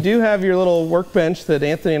Well, you time. do have your little workbench that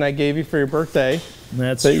Anthony and I gave you for your birthday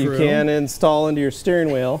That's that true. you can install into your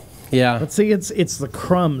steering wheel. Yeah. But see, it's the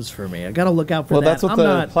crumbs for me. I got to look out for Well, that. that's what I'm the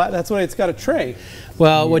not, that's why it's got a tray.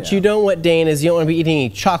 Well, what Yeah. you don't want, Dane, is you don't want to be eating any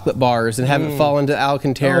chocolate bars and have it fall into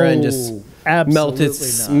Alcantara and just melt absolutely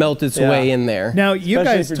its not. way Yeah. in there. Now, you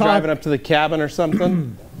Especially guys if you're talk. driving up to the cabin or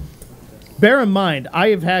something. Bear in mind, I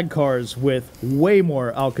have had cars with way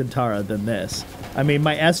more Alcantara than this. I mean,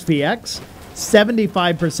 my SVX,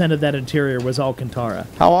 75% of that interior was Alcantara.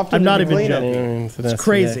 How often I'm did not you even clean it? joking. So that's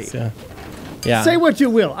crazy. next, yeah. Yeah. Say what you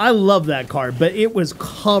will, I love that car, but it was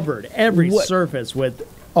covered every What- surface with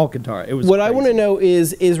Alcantara. It was What I crazy. want to know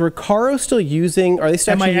is Recaro still using? Are they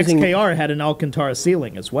still And my actually using? XKR had an Alcantara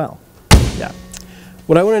ceiling as well. Yeah.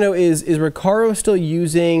 What I want to know is Recaro still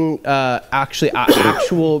using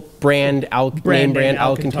actual brand name brand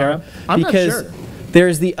Alcantara? I'm not Because sure.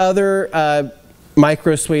 there's the other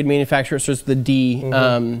micro suede manufacturer, so it's the D.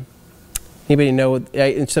 Anybody know?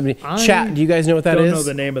 Chat. Do you guys know what that is? I don't know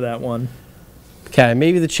the name of that one. Okay,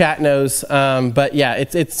 maybe the chat knows. But yeah,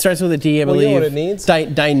 it starts with a D, I believe. You know what it needs?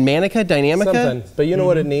 Dynamica? Something. But you know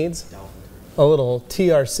what it needs? A little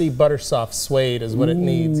TRC Buttersoft suede is what it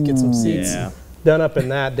needs. Get some seats done up in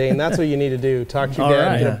that, Dane. That's what you need to do. Talk to your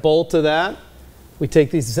dad, get a bolt of that. We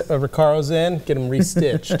take these Recaros in, get them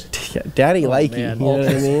restitched. Yeah, Daddy likey. Man. You know what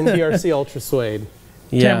I mean? TRC Ultra Suede.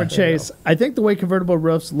 Cameron Chase, I think the way convertible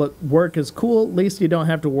roofs work is cool. At least you don't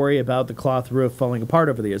have to worry about the cloth roof falling apart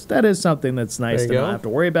over the years. That is something that's nice to not have to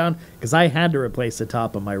worry about, because I had to replace the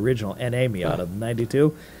top of my original NA Miata, the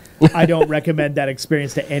 92. I don't recommend that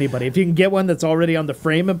experience to anybody. If you can get one that's already on the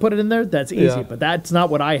frame and put it in there, that's easy. But that's not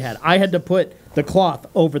what I had. I had to put the cloth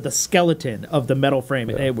over the skeleton of the metal frame,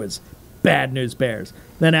 and it was bad news bears.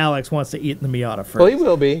 Then Alex wants to eat in the Miata first. Well, he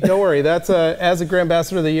will be. Don't worry. That's as a Grand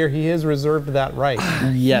Ambassador of the Year, he is reserved that right.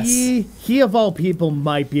 Yes. He of all people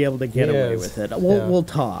might be able to get away with it. We'll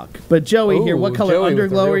talk. But Joey here, what color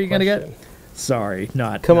underglow are you going to get? Sorry,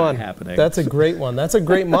 not happening. That's a great one. That's a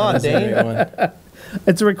great mod, Dane.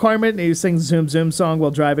 It's a requirement. You sing Zoom Zoom song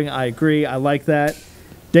while driving. I agree. I like that.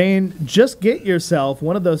 Dane, just get yourself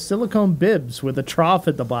one of those silicone bibs with a trough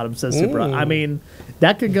at the bottom, says Supra. I mean,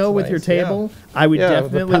 that could go with your table. I would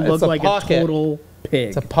definitely look like a total pig.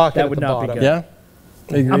 It's a pocket that at would the not bottom. be good.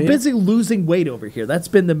 Yeah. I'm busy losing weight over here. That's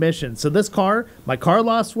been the mission. So this car, my car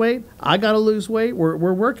lost weight. I got to lose weight.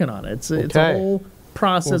 We're working on it. It's a whole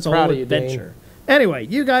process, a whole adventure. Anyway,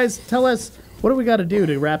 you guys tell us, what do we got to do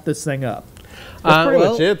to wrap this thing up? That's pretty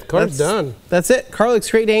much it. The car's done. That's it. Car looks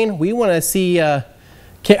great, Dane. We want to see.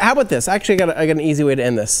 How about this? Actually, I got an easy way to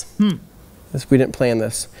end this. We didn't plan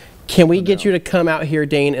this. Can we get you to come out here,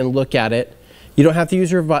 Dane, and look at it? You don't have to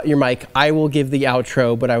use your mic. I will give the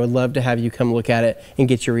outro, but I would love to have you come look at it and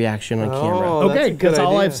get your reaction on camera. Okay, because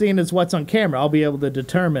all I've seen is what's on camera. I'll be able to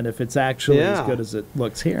determine if it's actually as good as it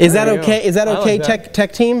looks here. Is that okay? Is that okay,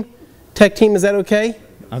 tech team? Tech team, is that okay?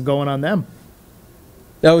 I'm going on them.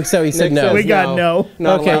 Oh, so he said no. We got no.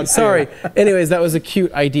 Okay, sorry. Anyways, that was a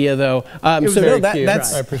cute idea, though.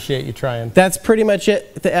 That's I appreciate you trying. That's pretty much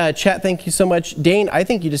it. Chat, thank you so much. Dane, I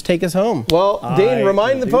think you just take us home. Well, Dane,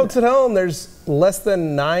 remind the folks at home there's less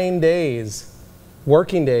than 9 days,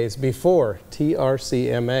 working days, before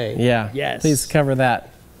TRCMA. Yeah. Yes. Please cover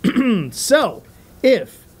that. So,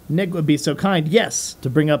 if Nick would be so kind, to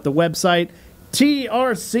bring up the website,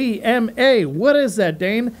 TRCMA. What is that,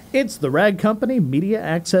 Dane? It's the Rag Company Media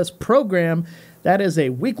Access Program. That is a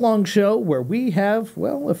week-long show where we have,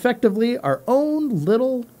 well, effectively our own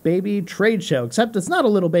little baby trade show. Except it's not a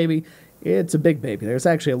little baby, it's a big baby. There's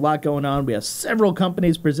actually a lot going on. We have several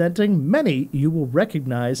companies presenting. Many you will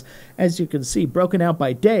recognize. As you can see, broken out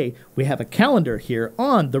by day, we have a calendar here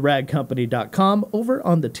on theragcompany.com over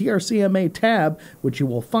on the TRCMA tab, which you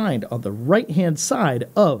will find on the right-hand side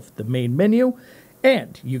of the main menu.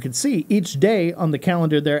 And you can see each day on the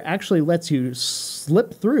calendar there actually lets you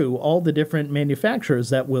slip through all the different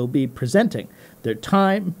manufacturers that will be presenting, their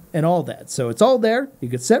time and all that. So it's all there. You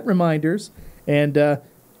can set reminders and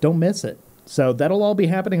don't miss it. So that'll all be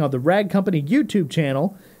happening on the Rag Company YouTube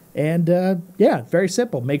channel. And very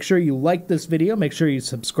simple. Make sure you like this video. Make sure you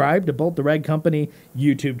subscribe to both the Rag Company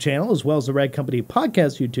YouTube channel as well as the Rag Company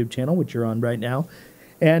Podcast YouTube channel, which you're on right now.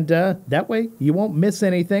 And that way you won't miss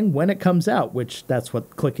anything when it comes out, which that's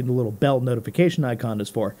what clicking the little bell notification icon is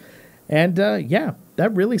for. And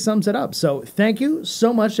that really sums it up. So thank you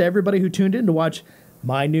so much to everybody who tuned in to watch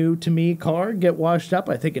my new to me car get washed up.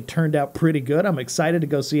 I think it turned out pretty good. I'm excited to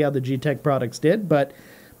go see how the GTECH products did. But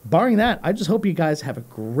barring that, I just hope you guys have a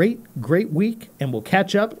great week, and we'll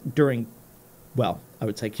catch up during, well, I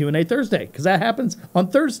would say Q&A Thursday, because that happens on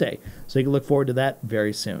Thursday. So you can look forward to that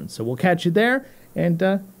very soon. So we'll catch you there, and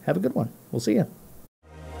have a good one. We'll see you.